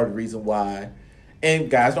probably part of the reason why. And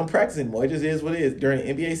guys don't practice anymore. It just is what it is. During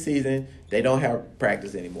the NBA season, they don't have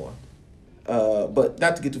practice anymore. But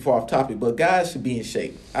not to get too far off topic, but guys should be in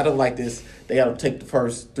shape. I don't like this. They got to take the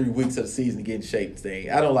first 3 weeks of the season to get in shape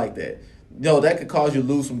thing. I don't like that. That could cause you to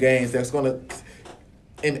lose some games. That's going to,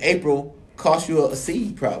 in April, cost you a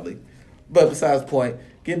seed probably. But besides the point,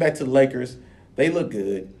 getting back to the Lakers, they look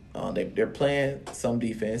good. They're playing some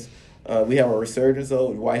defense. We have a resurgence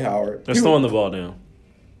of Dwight Howard. They're throwing the ball down.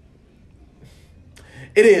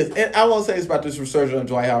 It is. And I won't say it's about this resurgence of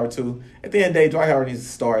Dwight Howard, too. At the end of the day, Dwight Howard needs to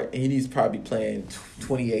start, and he needs to probably be playing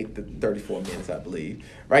 28 to 34 minutes, I believe.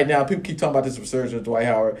 Right now, people keep talking about this resurgence of Dwight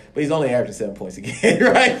Howard, but he's only averaging 7 points a game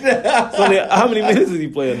right now. How many minutes is he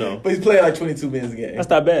playing now? But he's playing like 22 minutes a game. That's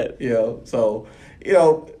not bad. So,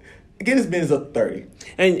 get his minutes up to 30.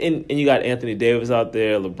 And you got Anthony Davis out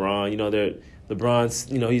there, LeBron, LeBron's,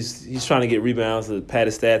 he's trying to get rebounds to pad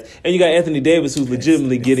his stats. And you got Anthony Davis who's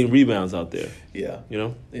legitimately getting rebounds out there. Yeah.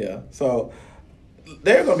 Yeah. So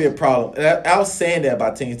they're going to be a problem. And I was saying that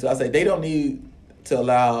about teams too. I say they don't need to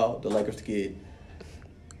allow the Lakers to get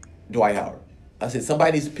Dwight Howard. I said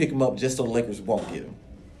somebody needs to pick him up just so the Lakers won't get him.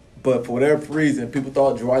 But for whatever reason, people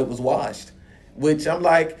thought Dwight was washed. Which I'm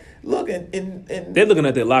like, look, and they're looking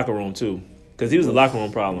at their locker room too. Because he was a locker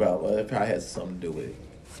room problem. Well, it probably has something to do with it.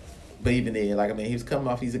 But even then, he was coming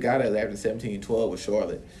off. He's a guy that was averaging 17-12 with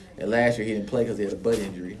Charlotte. And last year he didn't play because he had a butt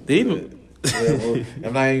injury.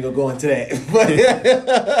 I'm not even going to go into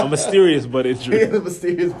that. A mysterious butt injury. A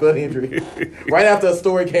mysterious butt injury. Right after a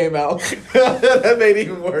story came out. That made it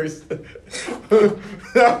even worse.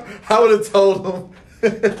 I would have told him.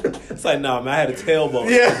 It's like, nah, man, I had a tailbone.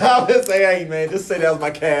 Yeah, I would say, hey, man, just say that was my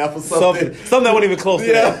calf or something. Something that wasn't even close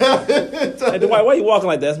to that. Hey, Dwight, why are you walking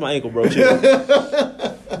like that? That's my ankle, bro. Chill.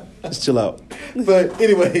 Just chill out. But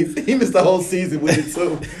anyways, he missed the whole season with it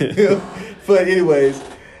too. But anyways,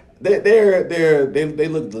 they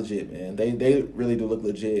look legit, man. They really do look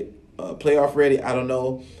legit. Playoff ready? I don't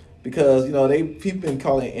know, because people been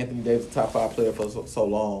calling Anthony Davis a top 5 player for so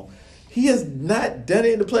long. He has not done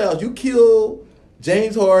it in the playoffs. You kill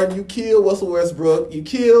James Harden, you kill Russell Westbrook, you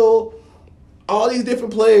kill all these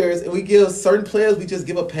different players, and we give certain players we just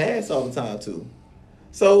give a pass all the time to.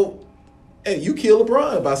 So, and you kill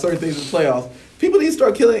LeBron by certain things in the playoffs. People need to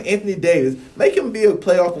start killing Anthony Davis. Make him be a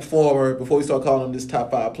playoff performer before we start calling him this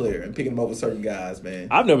top 5 player and picking him over certain guys, man.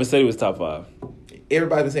 I've never said he was top 5.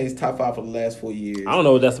 Everybody's been saying he's top 5 for the last 4 years. I don't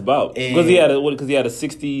know what that's about. Because he had a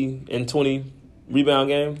 60 and 20 rebound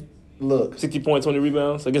game. Look, 60 points, 20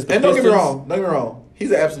 rebounds against the Pistons. Don't get me wrong. He's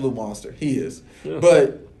an absolute monster. He is. Yeah.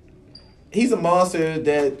 But he's a monster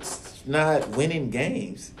that's not winning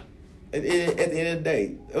games. At the end of the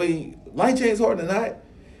day, I mean, like James Harden or not,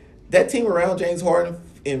 that team around James Harden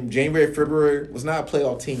in January, February was not a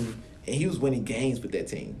playoff team, and he was winning games with that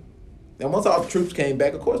team. Now, once all the troops came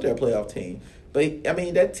back, of course they're a playoff team. But I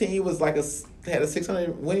mean, that team was had a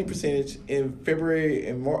 600 winning percentage in February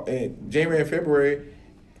and January and February.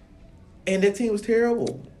 And that team was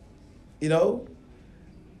terrible, I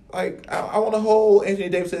want to hold Anthony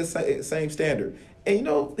Davis to the same standard. And,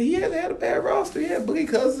 he hasn't had a bad roster. He had Boogie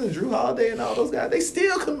Cousins and Drew Holiday and all those guys. They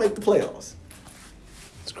still couldn't make the playoffs.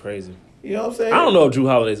 It's crazy. You know what I'm saying? I don't know if Drew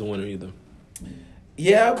Holiday's a winner either.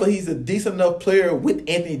 Yeah, but he's a decent enough player with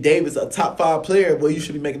Anthony Davis, a top 5 player. Well, you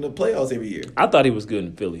should be making the playoffs every year. I thought he was good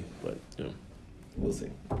in Philly, but we'll see.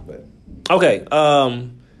 But okay,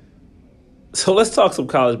 so let's talk some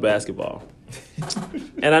college basketball.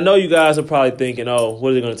 And I know you guys are probably thinking, "Oh, what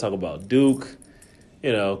are they going to talk about? Duke,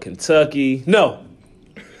 Kentucky?" No.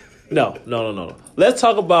 Let's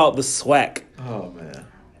talk about the SWAC. Oh man.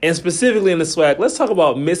 And specifically in the SWAC, let's talk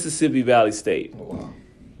about Mississippi Valley State. Oh, wow.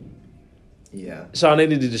 Yeah. Sean, they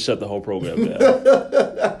needed to shut the whole program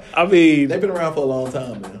down. I mean, they've been around for a long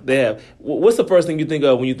time, man. They have. What's the first thing you think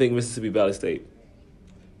of when you think Mississippi Valley State?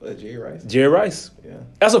 Jerry Rice. Jerry Rice. Yeah.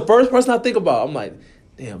 That's the first person I think about. I'm like,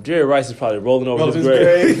 damn, Jerry Rice is probably rolling over his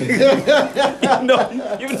grave.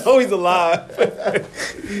 even though he's alive.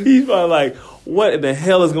 He's probably like, what in the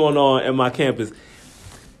hell is going on at my campus?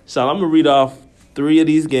 Sean, I'm going to read off 3 of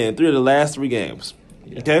the last 3 games.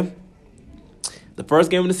 Yeah. Okay? The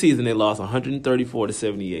first game of the season, they lost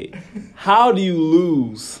 134-78. How do you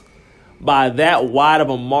lose by that wide of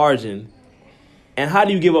a margin? And how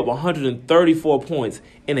do you give up 134 points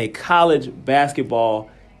in a college basketball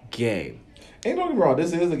game? Ain't no wrong.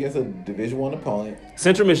 This is against a Division I opponent.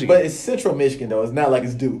 Central Michigan. But it's Central Michigan, though. It's not like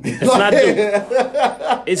it's Duke. It's not Duke.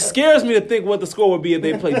 It scares me to think what the score would be if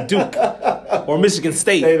they played Duke or Michigan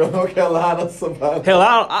State. They don't know Carolina, somebody. Hell,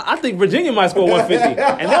 I think Virginia might score 150.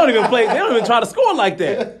 And they don't even try to score like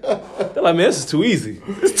that. They're like, man, this is too easy.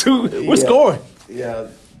 We're scoring.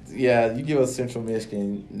 Yeah, you give us Central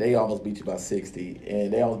Michigan, they almost beat you by 60.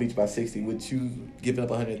 And they almost beat you by 60 with you giving up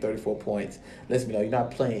 134 points. Lets me know you're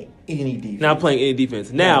not playing any defense. Not playing any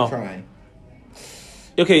defense. Now, trying.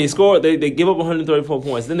 Okay, you score. They give up 134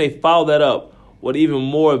 points. Then they follow that up with an even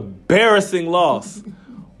more embarrassing loss.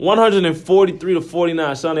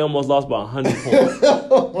 143-49. Sean, they almost lost by 100 points.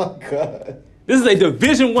 Oh, my God. This is a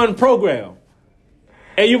Division I program.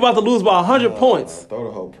 And you're about to lose by 100 points. Throw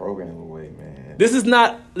the whole program away, man. This is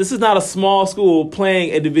not a small school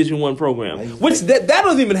playing a Division I program, which that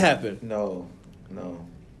doesn't even happen. No, not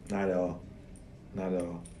at all. Not at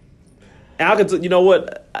all. And you know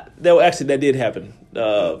what? That did happen.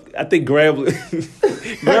 I think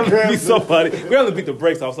Grambling beat somebody. Grambling beat the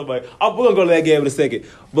brakes off somebody. We're going to go to that game in a second.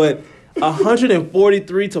 But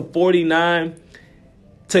 143-49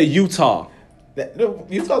 to Utah.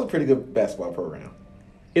 Utah's a pretty good basketball program.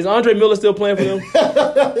 Is Andre Miller still playing for them?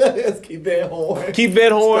 It's Keith Van Horn. Scott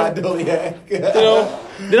Doliak.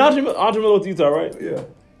 Did Andre Miller with Utah, right? Yeah.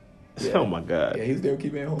 Oh, my God. Yeah, he's there with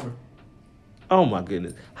Keith Van Horn. Oh, my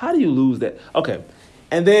goodness. How do you lose that? Okay.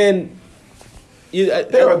 And then...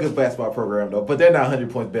 they're a good basketball program, though, but they're not 100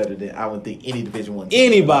 points better than, I would think, any Division I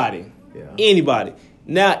team. Anybody.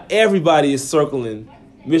 Now everybody is circling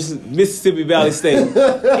Mississippi Valley State.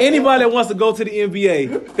 Anybody that wants to go to the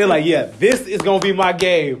NBA, they're like, yeah, this is going to be my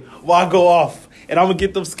game while I go off, and I'm going to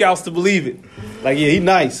get them scouts to believe it. Like, yeah, he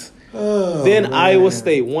nice. Then man. Iowa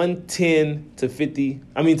State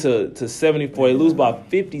 110-74. They lose by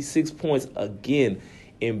 56 points again.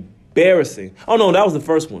 Embarrassing. Oh no, that was the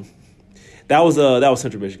first one. That was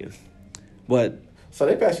Central Michigan. But so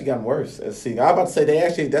they've actually gotten worse. I was about to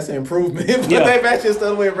say that's an improvement, but they've actually just the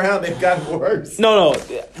other way around. They've gotten worse. No.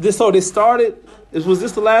 So they started. Was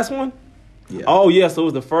this the last one? Yeah. Oh yeah. So it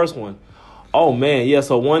was the first one. Oh man, yeah.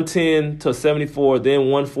 So 110-74, then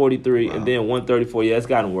 143, and then 134. Yeah, it's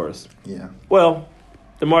gotten worse. Yeah. Well,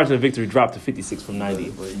 the margin of victory dropped to 56 from 90.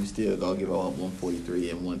 But you still gonna give up 143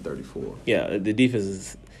 and 134. Yeah, the defense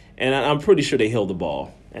is, and I'm pretty sure they held the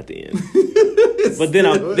ball at the end. But then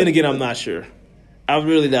I'm not sure. I'm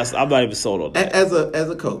not even sold on that. As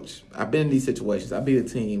a coach, I've been in these situations. I beat a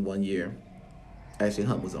team one year. Actually,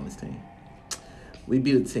 Hunt was on this team. We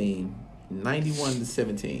beat a team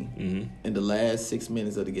 91-17 in the last 6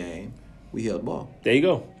 minutes of the game. We held the ball. There you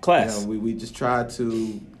go, class. We just tried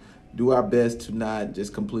to do our best to not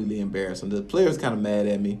just completely embarrass them. The players kind of mad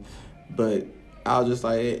at me, but I was just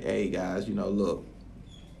like, hey guys, look,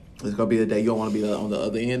 it's gonna be the day you don't want to be on the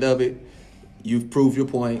other end of it. You've proved your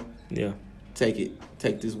point. Yeah. Take it.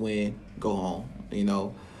 Take this win. Go home.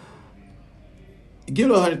 Give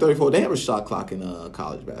it 134. They have a shot clock in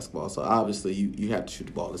college basketball, so obviously you have to shoot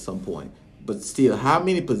the ball at some point. But still, how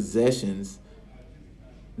many possessions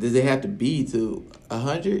does it have to be to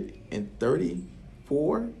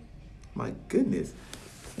 134? My goodness.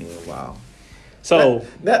 Yeah, wow. So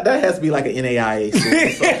that has to be like an NAIA or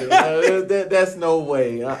something. That's no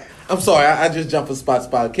way. I'm sorry. I just jumped from spot to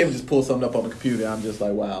spot. Kevin just pulled something up on the computer. I'm just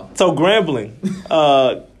like, wow. So Grambling,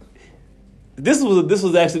 this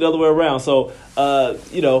was actually the other way around. So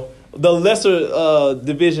the lesser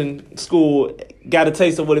division school got a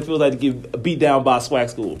taste of what it feels like to get beat down by a SWAC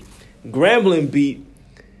school. Grambling beat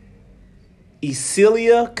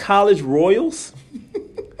Ecelia College Royals.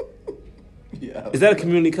 Yeah. Is that a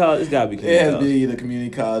community college? It's got to be community It has to college. be either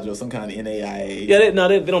community college or some kind of NAIA. Yeah,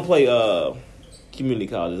 they don't play community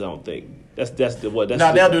colleges. I don't think that's the what. That's No,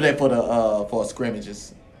 the, they'll do that for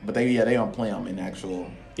scrimmages, but they don't play them in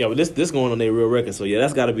actual. Yeah, but this going on their real record. So yeah,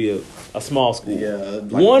 that's got to be a small school. Yeah,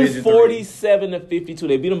 like 147 to 52.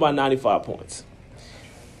 They beat them by 95 points.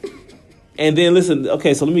 And then listen,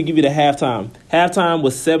 okay, so let me give you the halftime. Halftime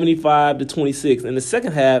was 75 to 26. In the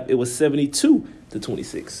second half, it was 72 to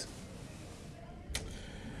 26.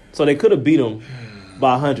 So they could have beat them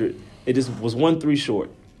by 100. It just was 1-3 short.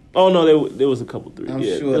 Oh no, there was a couple threes. I'm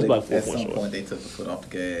yeah, sure it was about 4 at points some short. point they took the foot off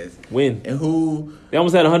the gas. Win. And who They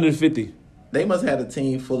almost had 150. they must have had a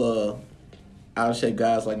team full of out of shape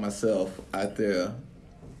guys like myself out there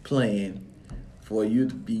playing for you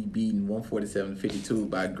to be beaten 147-52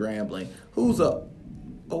 by Grambling, who's a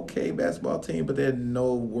okay basketball team, but they're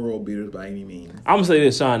no world beaters by any means. I'm gonna say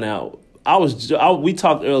this, Sean. Now, we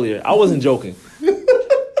talked earlier. I wasn't joking.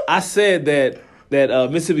 I said that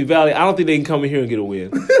Mississippi Valley. I don't think they can come in here and get a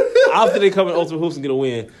win. I don't think they come in Ultimate Hoops and get a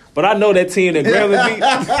win. But I know that team that Grambling beat.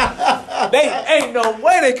 They ain't no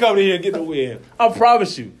way they come in here and get the win. I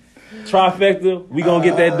promise you. Trifecta, we gonna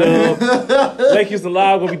get that dub. Lake Houston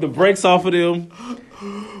Live gonna beat the brakes off of them.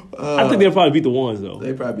 I think they'll probably beat the ones though.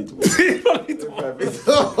 They probably beat the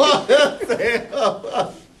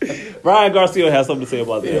Ryan Garcia has something to say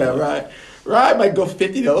about that. Yeah, right. Right, might go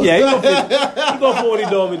 50 though. Yeah, he go for what he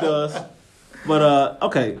normally does. But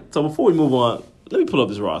okay, so before we move on, let me pull up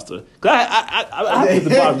this roster. 'Cause I have to get to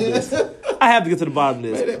the bottom of this. I have to get to the bottom of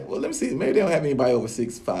this. Well, let me see. Maybe they don't have anybody over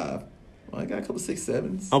 6'5". Well, I got a couple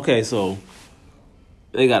 6'7". Okay, so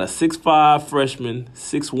they got a 6'5" freshman,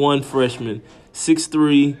 6'1" freshman,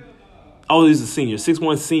 6'3". Oh, he's a senior.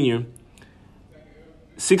 6'1" senior,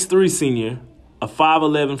 6'3" senior, a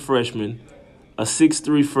 5'11" freshman, a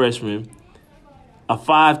 6'3" freshman, a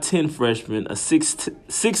 5'10" freshman, a 6'7",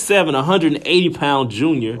 180-pound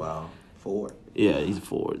junior. Wow, forward. Yeah, he's a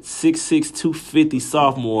forward. 6'6", 250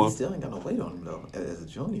 sophomore. He still ain't got no weight on him though. As a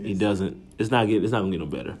junior, He doesn't. It's not gonna get no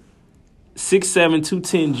better. 6'7",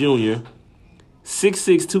 210 junior,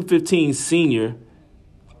 6'6", 215 senior,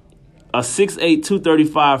 a 6'8",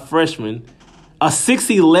 235 freshman, a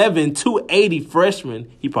 6'11", 280 freshman.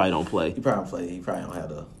 He probably don't play. He probably don't play. He probably don't have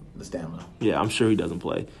the stamina. Yeah, I'm sure he doesn't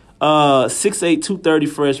play. 6'8", 230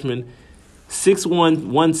 freshman, 6'1",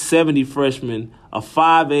 170 freshman, a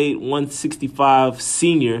 5'8", 165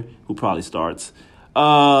 senior who probably starts. At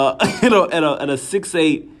a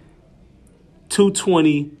 6'8",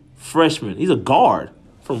 220 freshman. He's a guard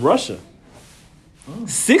from Russia.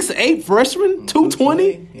 6'8" freshman,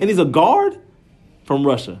 220, and he's a guard from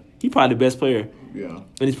Russia. He's probably the best player, Yeah. and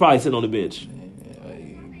he's probably sitting on the bench.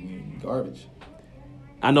 Garbage.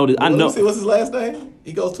 I know that. I Let know. me see what's his last name.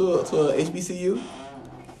 He goes to a HBCU.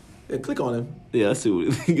 Yeah, click on him. Yeah, let's see.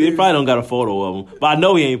 They probably don't got a photo of him, but I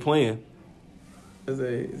know he ain't playing.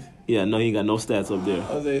 Yeah, no, he ain't got no stats up there.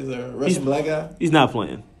 He's a Russian black guy. He's not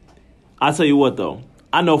playing. I tell you what though,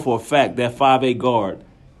 I know for a fact that 5'8" guard,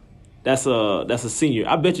 that's a senior.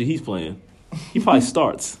 I bet you he's playing. He probably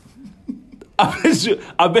starts.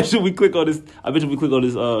 I bet you we click on this. I bet you we click on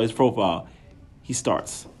his profile. He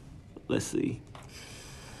starts. Let's see.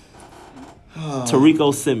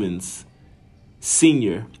 Tarico Simmons,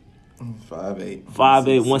 senior. 5'8".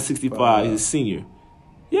 165. He's a senior.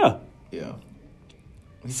 Yeah. Yeah.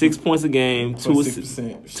 6 points a game, 2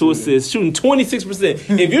 26% assists, shooting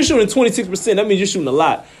 26%. If you're shooting 26%, that means you're shooting a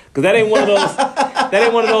lot. Because that ain't one of those. That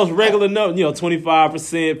ain't one of those regular numbers.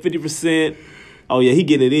 25%, 50%. Oh yeah, he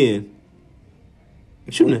getting it in.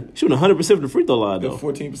 Shooting 100% from the free throw line though.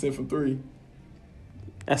 14% from 3.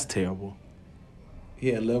 That's terrible. He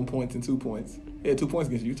had 11 points and 2 points. He had 2 points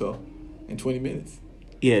against Utah in 20 minutes.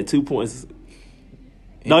 He had 2 points.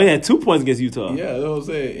 No, he had 2 points against Utah. Yeah, that's what I'm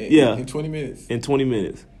saying. Yeah. In 20 minutes. In 20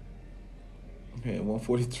 minutes. Man,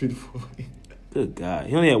 143 to 40. Good God.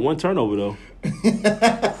 He only had 1 turnover though. Not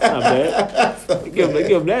bad. Give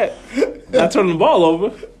him that. Not turning the ball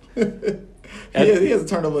over. He has a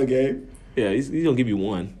turnover a game. Yeah, he's gonna give you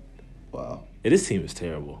 1. Wow. Yeah, this team is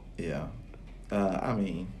terrible. Yeah. I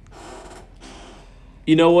mean,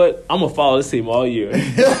 you know what? I'm gonna follow this team all year,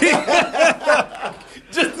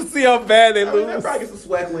 just to see how bad they lose. they'll probably get some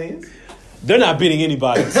swag wins. They're not beating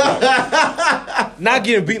anybody. Not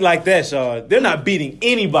getting beat like that, Sean. They're not beating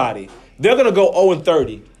anybody. They're gonna go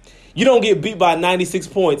 0-30. You don't get beat by 96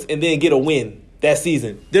 points and then get a win that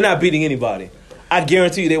season. They're not beating anybody. I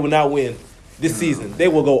guarantee you, they will not win this season. They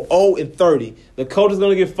will go 0-30. The coach is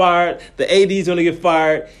gonna get fired. The AD is gonna get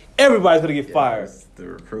fired. Everybody's gonna get fired. The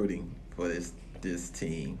recruiting for this this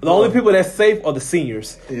team. The only people that's safe are the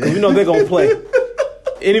seniors. 'Cause we know they're going to play.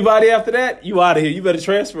 Anybody after that, you out of here. You better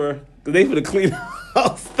transfer. Because they for the clean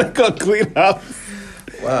house. They're going to clean house.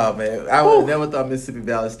 Wow, man. I would never thought Mississippi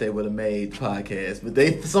Valley State would have made podcasts, but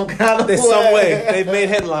they some way. They've made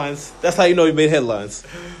headlines. That's how you know you made headlines.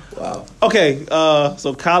 Wow. Okay,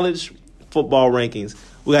 so college football rankings.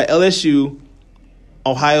 We got LSU,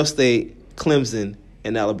 Ohio State, Clemson,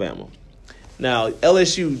 and Alabama. Now,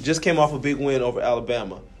 LSU just came off a big win over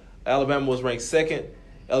Alabama. Alabama was ranked second.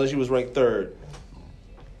 LSU was ranked third.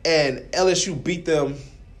 And LSU beat them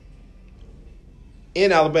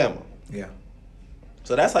in Alabama. Yeah.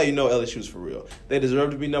 So that's how you know LSU's for real. They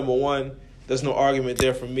deserve to be number one. There's no argument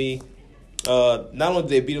there for me. Not only did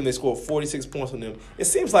they beat them, they scored 46 points on them. It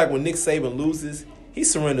seems like when Nick Saban loses, he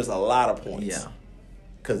surrenders a lot of points. Yeah.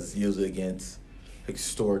 Because it's usually against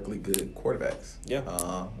historically good quarterbacks. Yeah.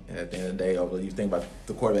 And at the end of the day, although you think about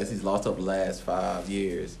the quarterbacks he's lost over the last 5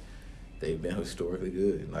 years, they've been historically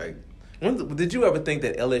good. Like, did you ever think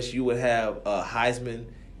that LSU would have a Heisman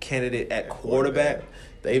candidate at quarterback?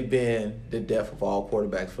 They've been the death of all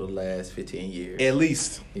quarterbacks for the last 15 years. At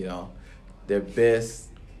least. You know, their best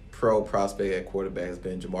pro prospect at quarterback has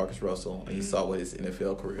been Jamarcus Russell, and you saw what his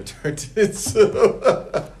NFL career turned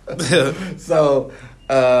into. So,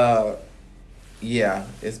 yeah,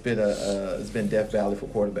 it's been Death Valley for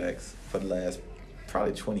quarterbacks for the last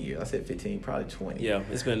probably 20 years. I said 15, probably 20. Yeah,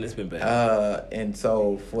 it's been bad. And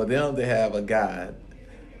so for them to have a guy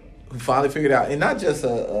who finally figured out, and not just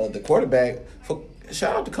the quarterback,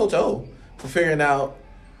 shout out to Coach O for figuring out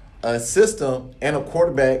a system and a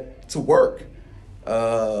quarterback to work.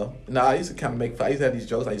 I used to I used to have these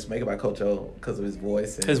jokes I used to make about Coach O because of his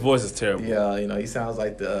voice. And, his voice is terrible. Yeah, you know, he sounds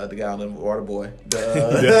like the guy on the Water Boy. He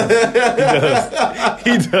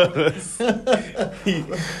does.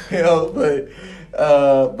 You know,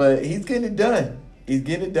 but he's getting it done. He's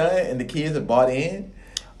getting it done, and the kids are bought in.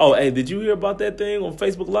 Oh, hey, did you hear about that thing on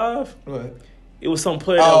Facebook Live? What? It was some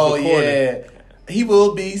player that was recording. Yeah. He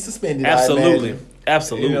will be suspended. Absolutely. You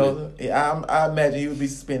know, I imagine he would be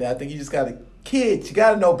suspended. I think you just got to, kids, you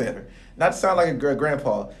got to know better. Not to sound like a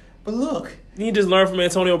grandpa, but look. You just learn from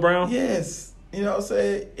Antonio Brown? Yes. You know what I'm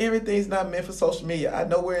saying? Everything's not meant for social media. I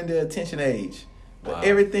know we're in the attention age. But Wow.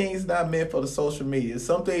 everything's not meant for the social media.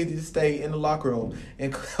 Some things you just stay in the locker room.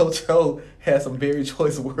 And Coach O has some very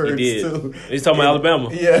choice words, He did. too. He's talking about Alabama.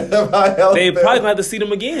 Yeah, about Alabama. They probably gonna have to see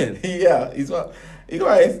them again. Yeah, it's gonna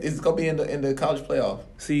be in the college playoff.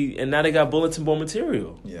 See, and now they got bulletin board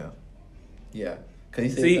material. Yeah.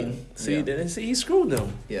 Cause he He screwed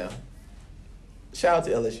them. Yeah. Shout out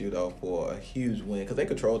to LSU though for a huge win because they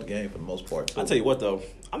controlled the game for the most part. Too. I'll tell you what though,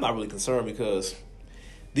 I'm not really concerned because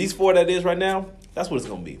these four that is right now, that's what it's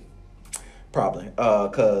gonna be. Probably,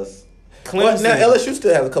 cause Clemson. now LSU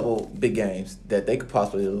still has a couple big games that they could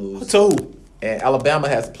possibly lose. To who? And Alabama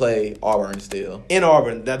has to play Auburn still. In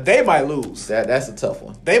Auburn. Now, they might lose. That's a tough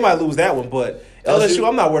one. They might lose that one, but LSU,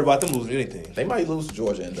 I'm not worried about them losing anything. They might lose to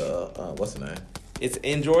Georgia in the what's the name? It's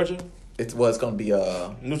in Georgia. It's gonna be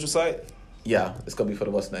Neutral site. Yeah, it's gonna be for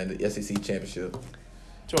the what's the name, the SEC championship.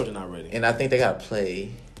 Georgia not ready. And I think they gotta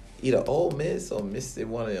play either Ole Miss or Mississippi,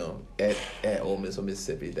 one of them at Ole Miss or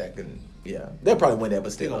Mississippi. That can they'll probably win that,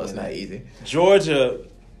 but still it's not easy. Georgia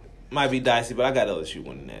might be dicey, but I got LSU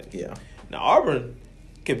winning that. Yeah. Now Auburn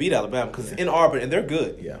can beat Alabama because in Auburn and they're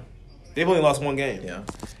good. Yeah. They've only lost one game. Yeah.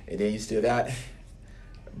 And then you still got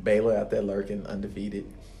Baylor out there lurking undefeated.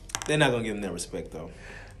 They're not gonna give them that respect though.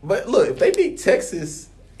 But look, if they beat Texas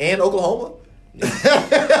and Oklahoma,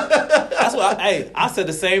 that's what I said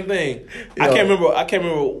the same thing. I can't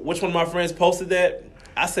remember which one of my friends posted that.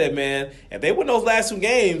 I said, man, if they win those last two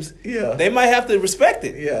games, they might have to respect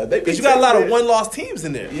it. Yeah, because you got a lot of one-loss teams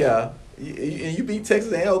in there. Yeah, and you beat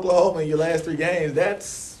Texas and Oklahoma in your last three games.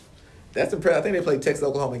 That's impressive. I think they played Texas,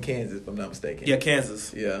 Oklahoma, and Kansas, if I'm not mistaken. Yeah,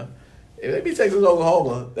 Kansas. Yeah, if they beat Texas and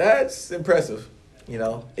Oklahoma, that's impressive. You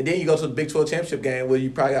know, and then you go to the Big 12 championship game where you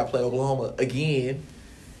probably got to play Oklahoma again.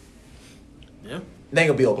 Yeah. They ain't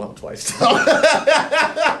gonna be Oklahoma twice.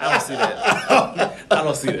 I don't see that. I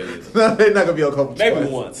don't see that either. No, they're not gonna be Oklahoma twice. Maybe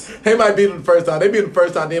once. They might beat them the first time. They beat them the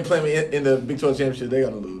first time, then play them in the Big 12 championship. They're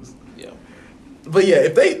gonna lose. Yeah. But yeah,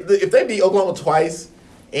 if they beat Oklahoma twice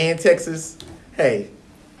and Texas, hey,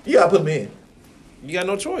 you gotta put them in. You got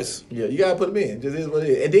no choice. Yeah, you gotta put them in. Just is what it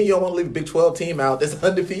is. And then you don't want to leave a Big 12 team out that's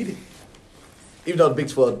undefeated. Even though the Big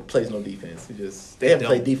 12 plays no defense, they haven't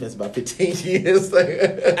played defense about 15 years.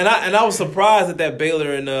 and I was surprised that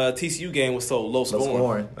Baylor and TCU game was so low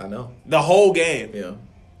scoring. I know. The whole game. Yeah.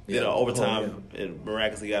 You know, overtime, it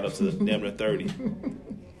miraculously got up to damn near 30.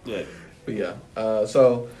 Good. But yeah.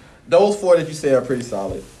 So those four that you said are pretty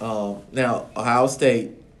solid. Now, Ohio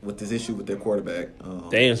State, with this issue with their quarterback,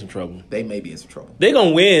 they in some trouble. They may be in some trouble. They're going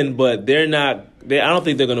to win, but they're not. I don't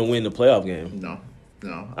think they're going to win the playoff game. No.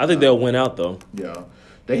 I think they'll win out, though. Yeah.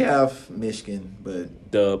 They have Michigan, but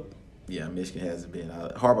Dub. Yeah, Michigan hasn't been.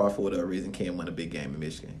 Harbaugh, for whatever reason, can't win a big game in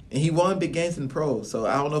Michigan. And he won big games in the pros, so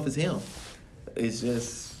I don't know if it's him. It's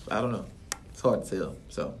just, I don't know. It's hard to tell.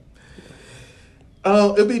 So,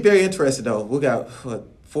 it'll be very interesting, though. We got,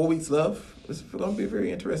 4 weeks left? It's going to be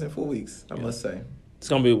very interesting 4 weeks, I must say. It's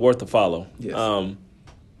going to be worth the follow. Yes.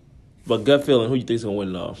 But gut feeling, who you think is going to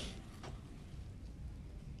win it off?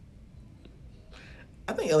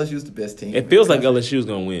 I think LSU's the best team. It feels like LSU's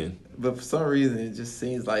going to win. But for some reason, it just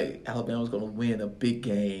seems like Alabama's going to win a big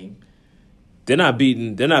game. They're not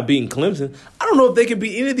beating Clemson. I don't know if they can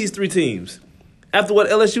beat any of these three teams. After what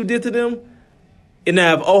LSU did to them, and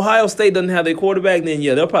now if Ohio State doesn't have their quarterback, then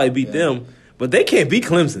they'll probably beat them. But they can't beat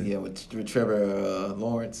Clemson. Yeah, with Trevor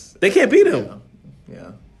Lawrence. They can't beat him.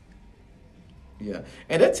 Yeah.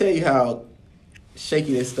 And that tell you how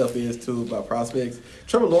shaky this stuff is, too, about prospects.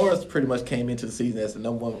 Trevor Lawrence pretty much came into the season as the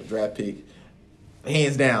number one draft pick,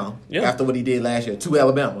 hands down, after what he did last year to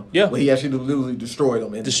Alabama. Yeah. Where he actually literally destroyed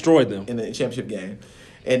them. In the championship game.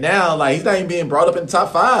 And now, he's not even being brought up in the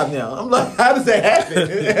top 5 now. I'm like, how does that happen?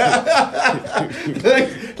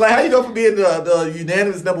 like, how you go from being the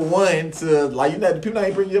unanimous number 1 to, people not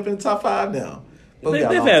even bringing you up in the top 5 now?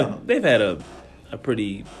 They've had a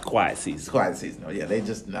pretty quiet season. Quiet season. Oh, yeah, they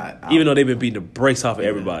just not. Even though they've been beating the brakes off of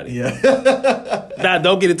everybody. Yeah. Now,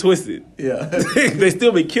 don't get it twisted. Yeah. They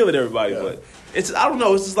still been killing everybody, but I don't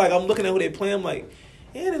know. It's just like I'm looking at who they play. I'm like,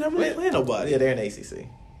 they're not really playing nobody. Yeah, they're in ACC.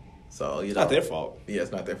 So, it's not their fault. Yeah,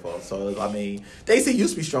 it's not their fault. So, the ACC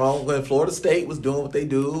used to be strong when Florida State was doing what they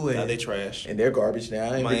do. And now they trash. And they're garbage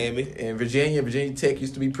now. And Miami. And Virginia Tech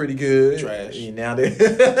used to be pretty good. Trash. And now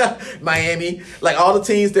they're Miami. All the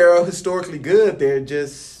teams that are historically good, they're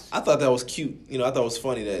just... I thought that was cute. I thought it was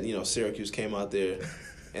funny that, Syracuse came out there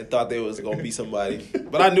and thought they was going to be somebody.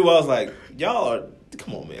 But I knew I was like, y'all are...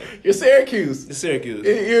 Come on, man. You're Syracuse. It's Syracuse.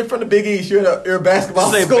 You're from the Big East. You're a basketball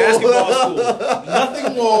school. Basketball school.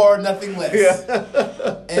 Nothing more, nothing less.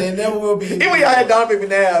 Yeah. And it never will be. Even when y'all had Donovan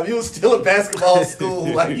McNabb, you was still a basketball school.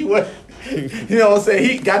 You were, you know what I'm saying?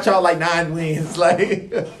 He got y'all 9 wins.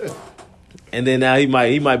 And then now he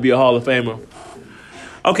might be a Hall of Famer.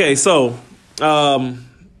 Okay, so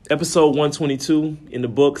episode 122 in the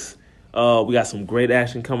books. We got some great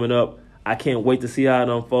action coming up. I can't wait to see how it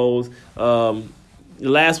unfolds. The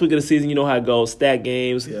last week of the season, you know how it goes. Stat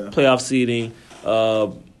games, playoff seeding,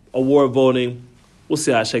 award voting. We'll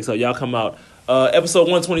see how it shakes out. Y'all come out. Episode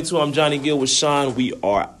 122, I'm Johnny Gill with Sean. We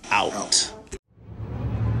are out.